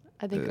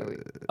 I think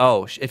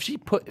Oh, if she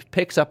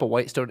picks up a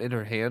white stone in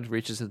her hand,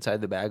 reaches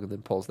inside the bag, and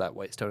then pulls that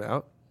white stone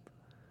out.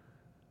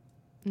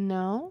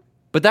 no.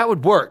 But that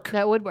would work.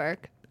 That would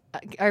work.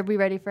 Are we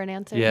ready for an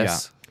answer?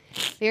 Yes.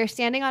 They are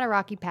standing on a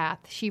rocky path.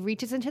 She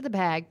reaches into the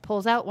bag,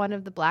 pulls out one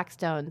of the black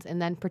stones,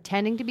 and then,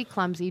 pretending to be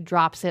clumsy,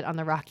 drops it on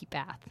the rocky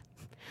path.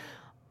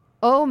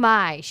 Oh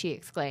my, she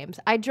exclaims.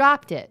 I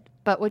dropped it,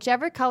 but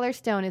whichever color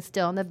stone is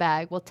still in the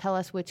bag will tell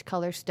us which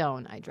color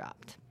stone I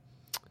dropped.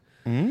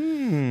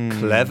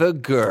 Clever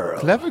girl.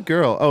 Clever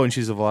girl. Oh, and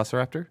she's a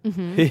velociraptor?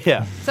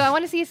 Yeah. So I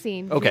want to see a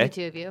scene between Okay. the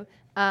two of you.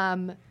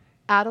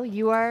 Adel,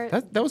 you are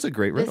That was a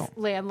great this riddle.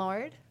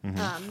 landlord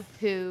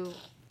who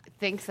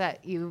thinks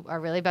that you are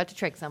really about to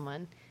trick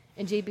someone.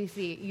 And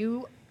JBC,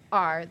 you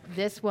are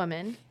this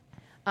woman,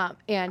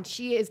 and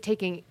she is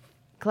taking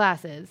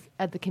classes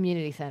at the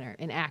community center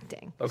in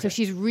acting. Okay. So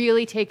she's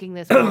really taking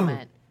this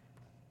moment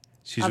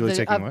She's of, really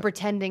taking of what?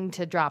 pretending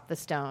to drop the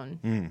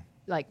stone.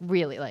 Like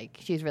really, like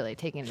she's really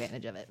taking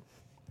advantage of it.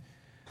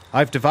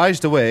 I've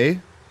devised a way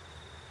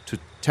to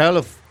tell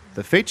if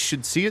the fates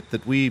should see it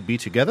that we be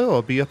together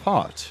or be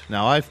apart.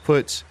 Now, I've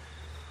put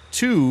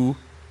 2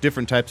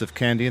 different types of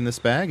candy in this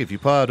bag. If you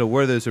pull out a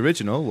Werther's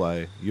Original,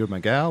 why, you're my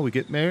gal, we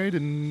get married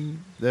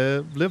and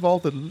live all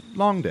the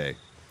long day.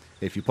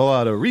 If you pull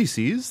out a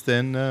Reese's,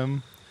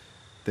 then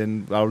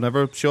then I'll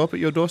never show up at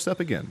your doorstep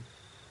again.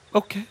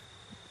 Okay.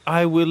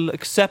 I will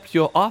accept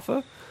your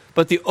offer,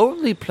 but the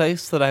only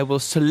place that I will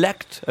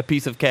select a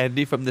piece of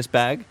candy from this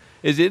bag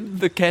is in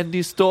the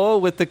candy store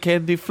with the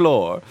candy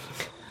floor.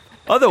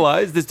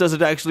 Otherwise, this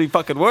doesn't actually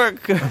fucking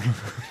work.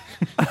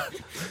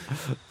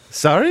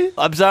 Sorry?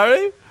 I'm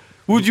sorry?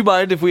 Would you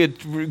mind if we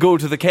had go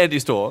to the candy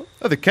store?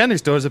 Oh, the candy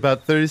store is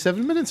about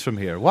 37 minutes from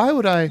here. Why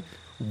would I?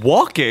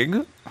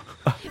 Walking?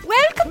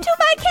 Welcome to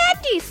my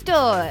candy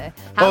store.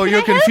 How Oh, can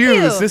you're I help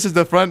confused. you? This is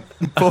the front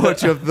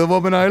porch of the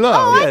woman I love.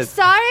 Oh, I'm Yes.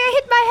 sorry. I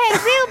hit my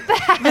head real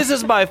bad. This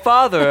is my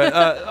father,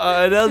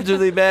 an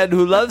elderly man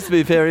who loves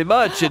me very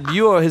much, and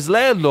you are his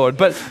landlord.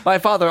 But my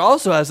father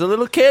also has a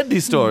little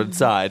candy store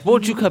inside.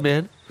 Won't you come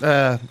in?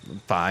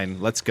 Fine.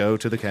 Let's go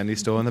to the candy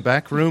store in the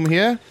back room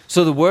here.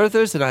 So the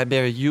Werthers and I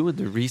marry you, and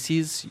the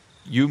Reese's,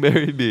 you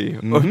marry me.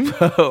 Wait,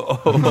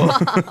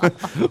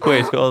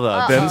 hold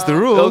on. Them's the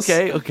rules.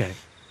 Okay.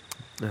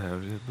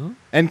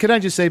 And can I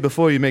just say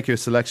before you make your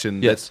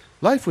selection Yes. that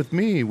life with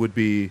me would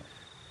be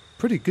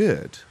pretty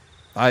good.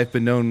 I've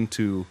been known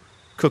to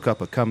cook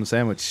up a cum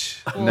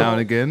sandwich now and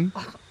again.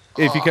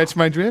 If you catch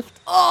my drift.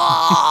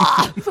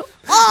 Your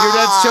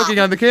dad's choking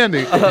on the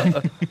candy.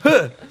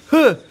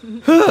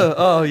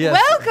 Oh, yes.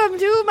 Welcome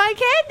to my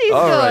candy store.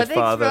 All right, Thanks,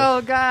 Father.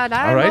 Oh God,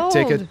 I'm All right, old.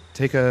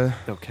 take a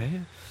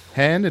Okay.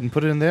 hand and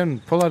put it in there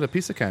and pull out a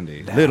piece of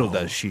candy. Little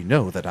does she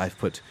know that I've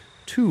put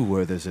 2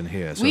 Werthers in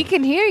here. So. We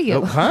can hear you.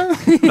 Oh, huh?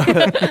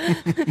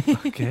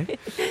 Okay.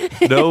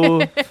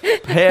 No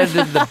hand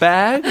in the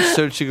bag,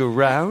 searching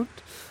around.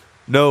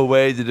 No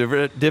way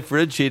to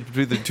differentiate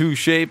between the two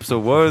shapes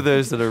of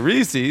Werthers and a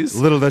Reese's.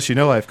 Little does she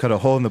know I've cut a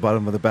hole in the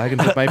bottom of the bag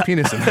and put my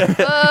penis in there.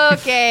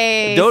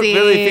 Okay. Don't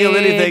really feel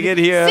anything in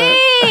here.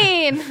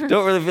 Scene.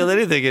 Don't really feel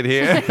anything in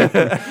here.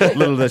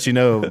 Little does she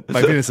know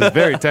my penis is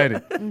very tiny.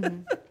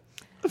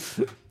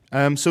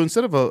 So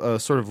instead of a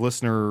sort of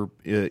listener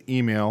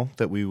email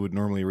that we would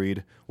normally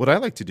read, what I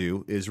like to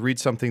do is read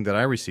something that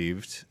I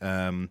received.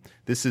 I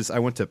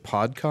went to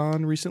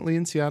PodCon recently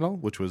in Seattle,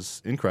 which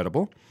was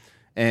incredible.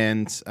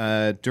 And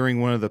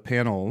during one of the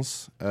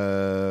panels,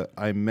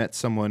 I met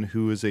someone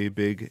who is a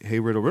big Hey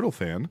Riddle Riddle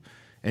fan,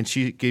 and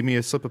she gave me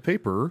a slip of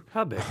paper.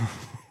 How big?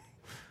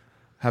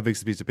 How big's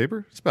the piece of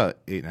paper? It's about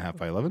 8.5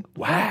 by 11.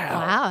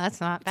 Wow, that's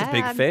not bad.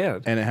 Big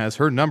fan. And it has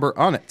her number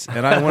on it,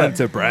 and I wanted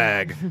to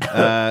brag.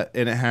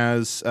 And it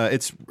has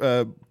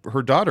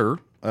her daughter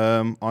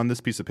on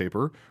this piece of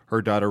paper.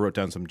 Her daughter wrote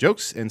down some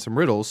jokes and some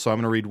riddles, so I'm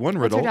going to read one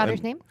riddle. What's her daughter's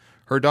and name?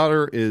 Her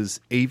daughter is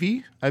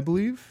Avi, I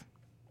believe.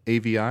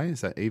 AVI,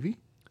 is that Avi?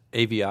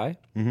 AVI?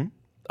 Mm-hmm.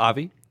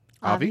 Avi?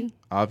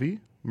 Avi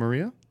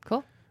Maria.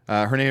 Cool.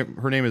 Her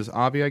name is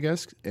Avi, I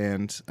guess,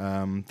 and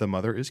the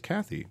mother is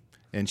Kathy.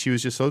 And she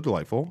was just so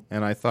delightful,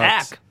 and I thought...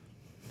 Ack.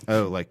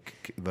 Oh,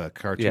 like the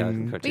cartoon? Yeah,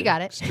 the cartoon. We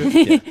got it.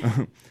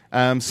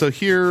 So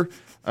here,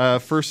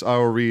 first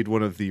I'll read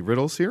one of the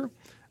riddles here.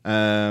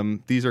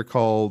 These are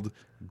called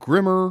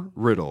Grimmer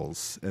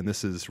Riddles, and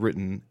this is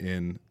written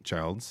in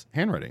child's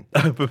handwriting,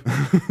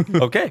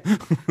 Okay.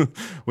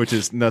 which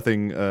is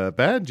nothing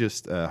bad,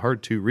 just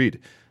hard to read.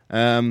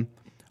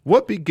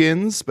 What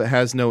begins but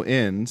has no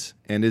end,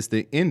 and is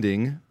the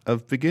ending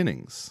of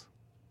beginnings?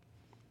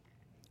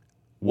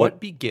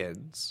 What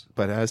begins?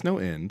 But has no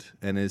end,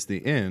 and is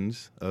the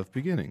end of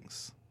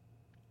beginnings?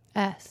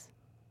 S.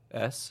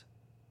 S?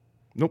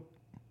 Nope.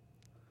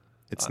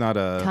 It's not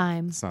a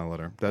Time. It's not a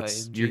letter.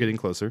 That's ING. you're getting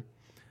closer.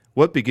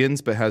 What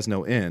begins but has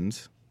no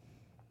end,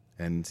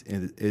 and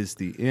is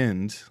the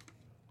end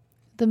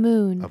The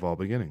moon. of all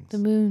beginnings. The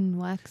moon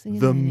waxing.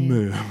 and The waning.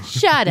 moon,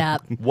 Shut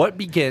up. What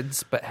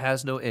begins but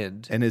has no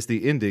end? and is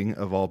the ending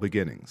of all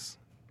beginnings.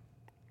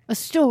 A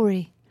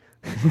story.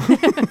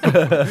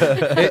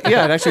 It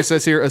actually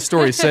says here a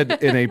story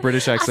said in a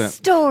British accent. A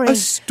story. A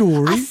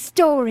story. A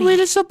story. Read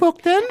us a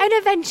book then. An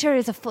adventure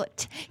is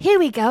afoot. Here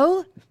we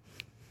go.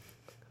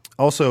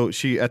 Also,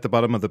 she at the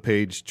bottom of the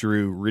page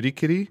drew Ritty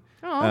Kitty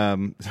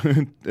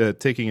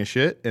taking a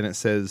shit, and it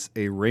says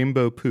a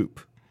rainbow poop.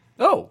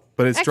 Oh.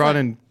 But it's drawn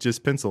Excellent. in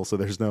just pencil, so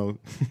there's no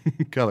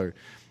color.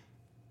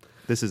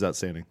 This is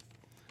outstanding.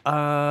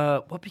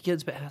 What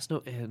begins but has no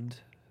end?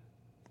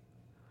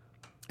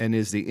 And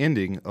is the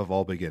ending of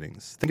all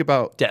beginnings. Think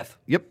about Death.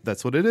 Yep,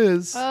 that's what it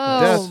is. Oh,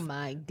 Death.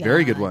 my God.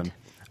 Very good one.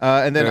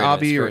 And then Very nice,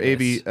 Avi or very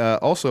Avi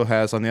also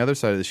has on the other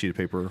side of the sheet of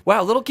paper.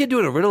 Wow, little kid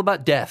doing a riddle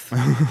about death.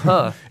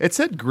 Huh. It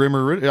said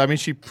Grimmer. I mean,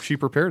 she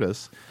prepared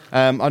us.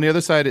 On the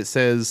other side, it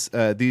says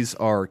these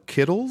are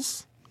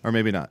kittles, or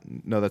maybe not.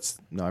 No,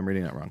 I'm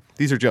reading that wrong.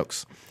 These are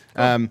jokes.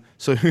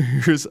 So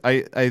here's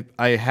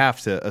I have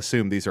to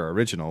assume these are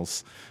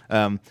originals.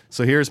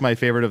 So here's my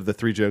favorite of the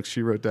 3 jokes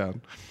she wrote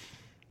down.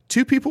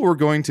 2 people were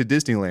going to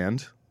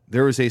Disneyland.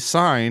 There was a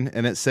sign,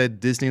 and it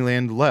said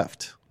Disneyland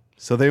left.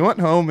 So they went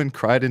home and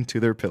cried into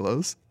their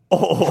pillows.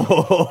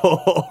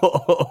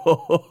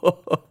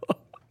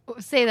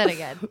 Say that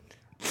again.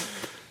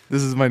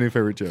 This is my new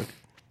favorite joke.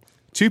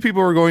 2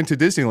 people were going to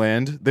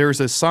Disneyland. There was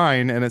a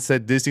sign, and it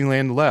said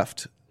Disneyland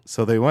left.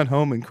 So they went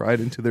home and cried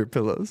into their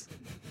pillows.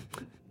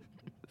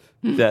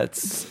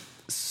 That's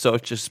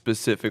such a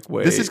specific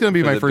way. This is going to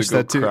be for my them first to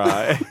go tattoo.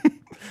 Cry.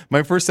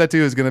 My first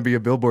tattoo is going to be a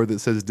billboard that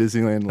says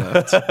Disneyland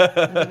left. That's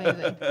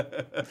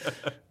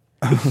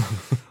amazing.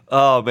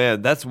 Oh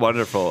man, that's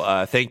wonderful.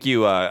 Thank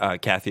you,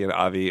 Kathy and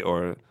Avi,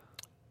 or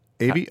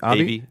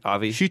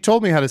Avi? She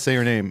told me how to say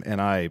her name,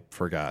 and I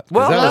forgot. 'Cause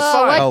Well, that that's was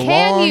fine. What a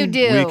can long you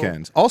do?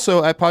 Weekend.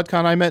 Also, at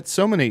PodCon, I met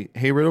so many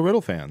Hey Riddle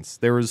Riddle fans.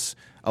 There was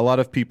a lot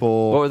of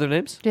people. what were their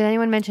names? Did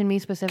anyone mention me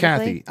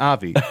specifically? Kathy,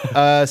 Avi.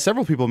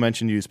 Several people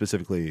mentioned you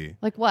specifically.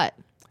 Like what?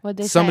 What'd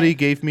they Somebody say?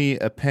 gave me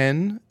a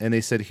pen, and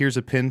they said, "Here's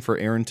a pen for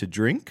Aaron to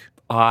drink."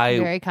 I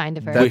Very kind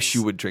of her. wish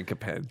you would drink a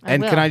pen.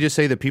 And will. can I just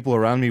say that people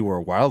around me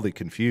were wildly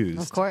confused?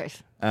 Of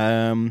course.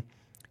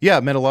 Yeah, I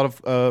met a lot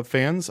of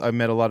fans. I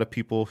met a lot of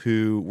people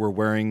who were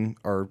wearing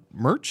our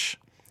merch.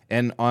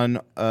 And on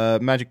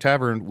Magic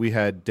Tavern, we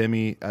had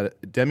Demi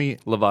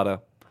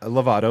Lovato.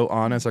 Lovato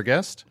on as our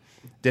guest.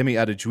 Demi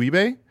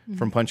Adejuibe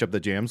from Punch Up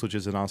the Jams, which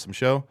is an awesome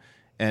show.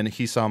 And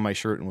he saw my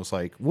shirt and was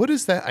like, "What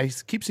is that? I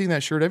keep seeing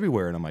that shirt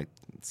everywhere." And I'm like,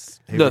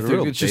 "It's Hey Riddle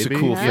Riddle, it's just baby." a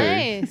cool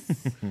Yeah.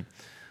 shirt. Nice.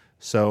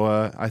 So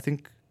I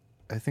think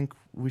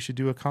we should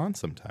do a con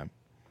sometime.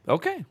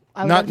 Okay.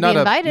 I would love to be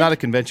invited. Not a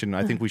convention.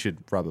 I think we should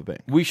rob a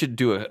bank. We should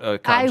do a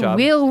con I job.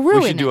 will We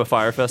ruin should do it. a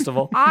fire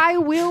festival. I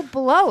will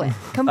blow it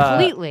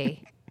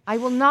completely. I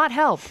will not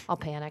help. I'll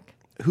panic.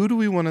 Who do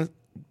we want to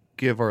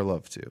give our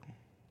love to?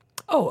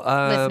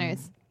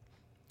 Listeners.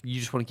 You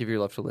just want to give your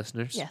love to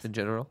listeners Yes. in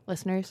general?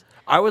 Listeners.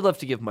 I would love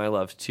to give my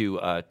love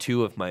to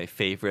two of my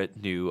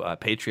favorite new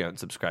Patreon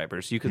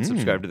subscribers. You can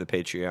subscribe to the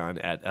Patreon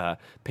at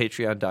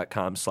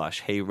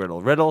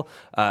patreon.com/HeyRiddleRiddle.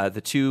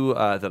 The two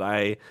that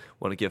I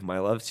want to give my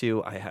love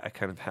to, I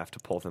kind of have to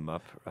pull them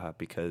up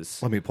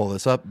because... Let me pull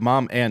this up.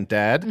 Mom and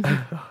Dad.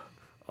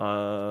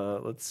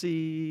 let's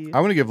see. I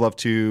want to give love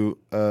to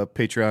a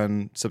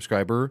Patreon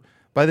subscriber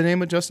by the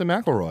name of Justin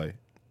McElroy.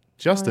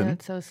 Justin Oh,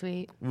 that's so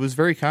sweet. was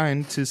very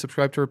kind to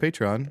subscribe to our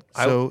Patreon.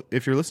 So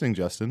if you're listening,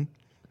 Justin,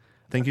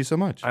 thank you so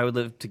much. I would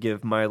love to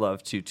give my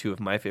love to two of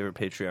my favorite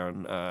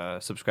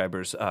Patreon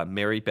subscribers,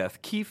 Mary Beth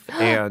Keefe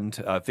and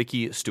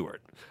Vicky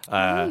Stewart.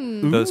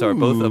 Those are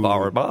both of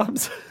our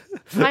moms.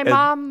 My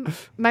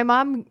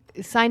mom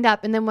signed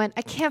up and then went,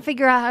 I can't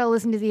figure out how to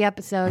listen to the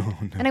episode.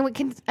 And I went,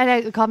 and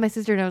I called my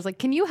sister and I was like,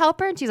 can you help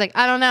her? And she's like,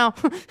 I don't know.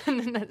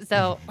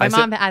 So my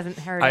mom hasn't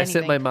heard I anything.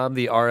 sent my mom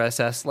the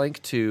RSS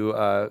link to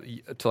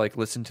like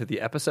listen to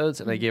the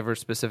episodes, and I gave her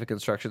specific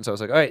instructions. I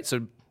was like, all right,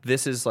 so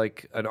this is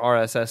like an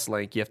RSS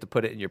link. You have to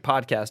put it in your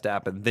podcast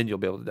app, and then you'll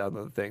be able to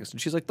download the things. And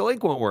she's like, the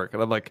link won't work.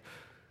 And I'm like,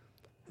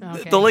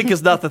 Okay. the link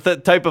is not the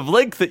type of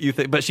link that you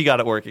think, but she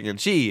got it working,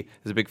 and she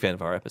is a big fan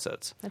of our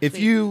episodes. That's If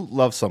sweet. you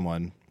love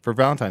someone for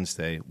Valentine's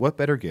Day, what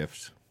better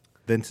gift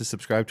than to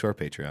subscribe to our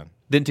Patreon?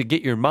 Then to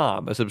get your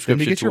mom a Then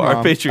subscription get to your our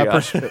mom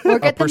Patreon Or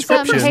get them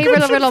some prescription. Hey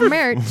Riddle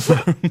merch.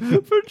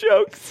 for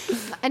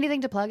jokes.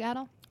 Anything to plug,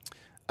 Adel?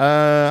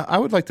 I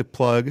would like to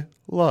plug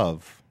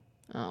love.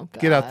 Oh, God.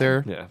 Get out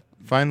there, Yeah,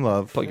 find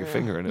love. plug your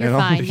finger in it. You're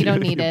fine. You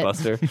don't need You it.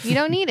 Buster. You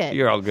don't need it.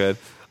 You're all good.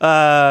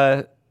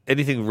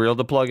 Anything real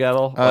to plug,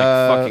 Adel? Like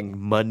fucking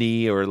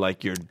money, or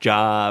like your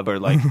job, or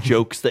like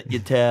jokes that you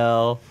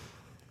tell?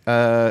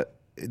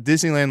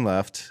 Disneyland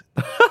left.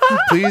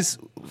 Please,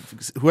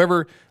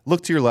 whoever,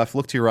 look to your left,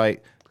 look to your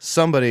right.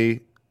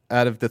 Somebody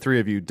out of the three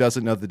of you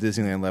doesn't know the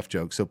Disneyland left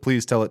joke, so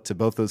please tell it to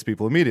both those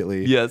people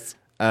immediately. Yes.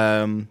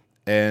 And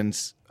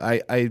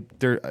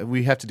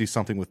we have to do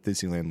something with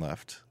Disneyland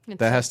left. It's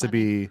That so has to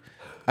be.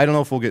 I don't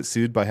know if we'll get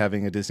sued by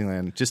having a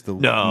Disneyland. Just the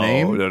No,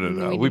 name.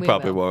 no. We We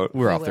probably will. won't.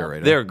 We're We off their will.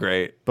 radar. They're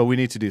great. But we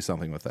need to do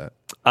something with that.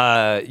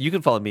 You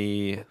can follow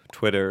me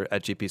Twitter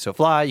at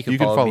GPSoFly. You can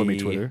follow follow me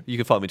Twitter. You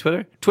can follow me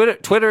Twitter.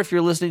 If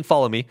you're listening,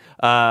 follow me.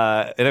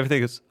 And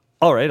everything is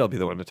all right. I'll be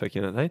the one to take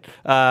you in at night.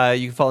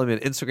 You can follow me on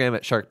Instagram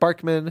at Shark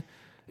Barkman.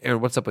 Aaron,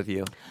 what's up with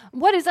you?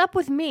 What is up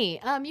with me?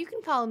 You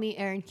can follow me,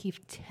 Aaron Keefe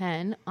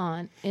 10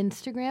 on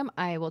Instagram.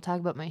 I will talk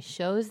about my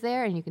shows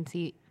there, and you can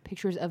see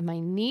pictures of my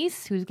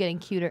niece, who's getting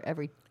cuter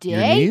every day. Your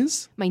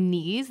knees? My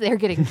knees, they're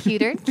getting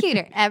cuter and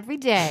cuter every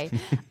day.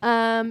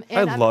 And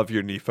I love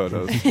your knee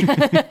photos. Ew.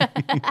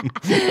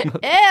 And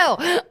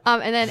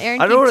then Aaron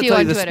I don't want Keefe to 2 tell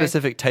on you the Twitter.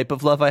 specific type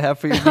of love I have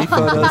for your knee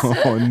photos.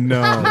 Oh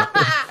no!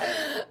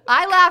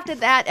 I laughed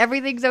at that.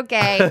 Everything's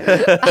okay.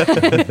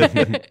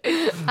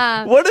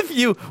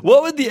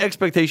 What would the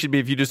expectation be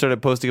if you just started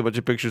posting a bunch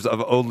of pictures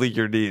of only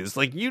your knees?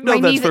 Like, you know,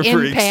 My that's knees for in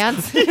freaks.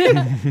 pants.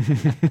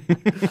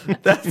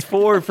 That's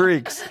for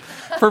freaks.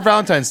 For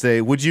Valentine's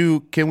Day,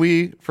 can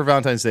we for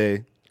Valentine's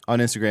Day on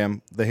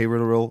Instagram, the Hey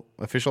Riddle Riddle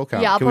official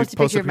account? Yeah, I'll can we post a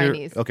picture up of my here?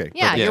 knees. Okay,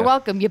 Yeah, perfect. you're Yeah.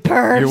 welcome, you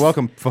pervs. You're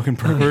welcome, fucking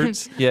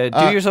perverts. Yeah,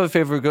 do yourself a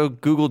favor. Go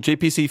Google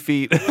JPC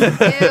feet. Ew.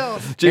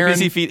 JPC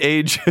Aaron- feet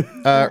age.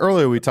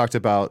 Earlier, we talked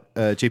about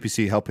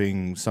JPC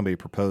helping somebody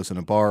propose in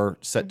a bar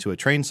set to a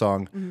train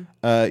song.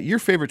 Your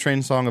favorite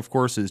train song, of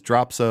course, is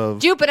Drops of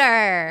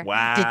Jupiter.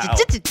 Wow.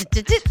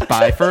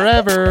 Bye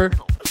Forever.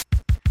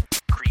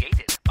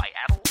 Created by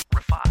Adel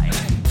Rafai.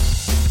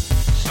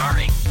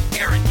 Starring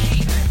Aaron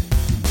Keefe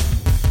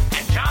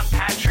and John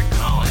Patrick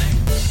Cohen.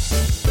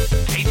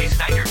 KJ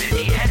Snyder did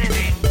the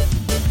editing.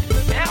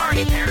 And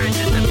Marty Parrish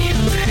did the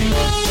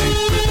music.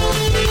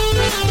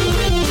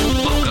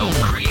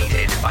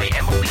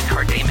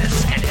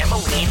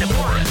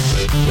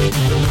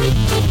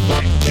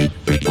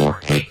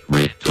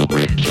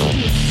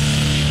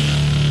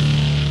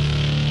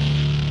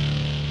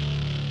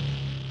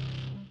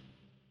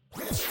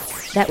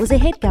 That was a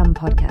HeadGum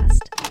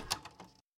podcast.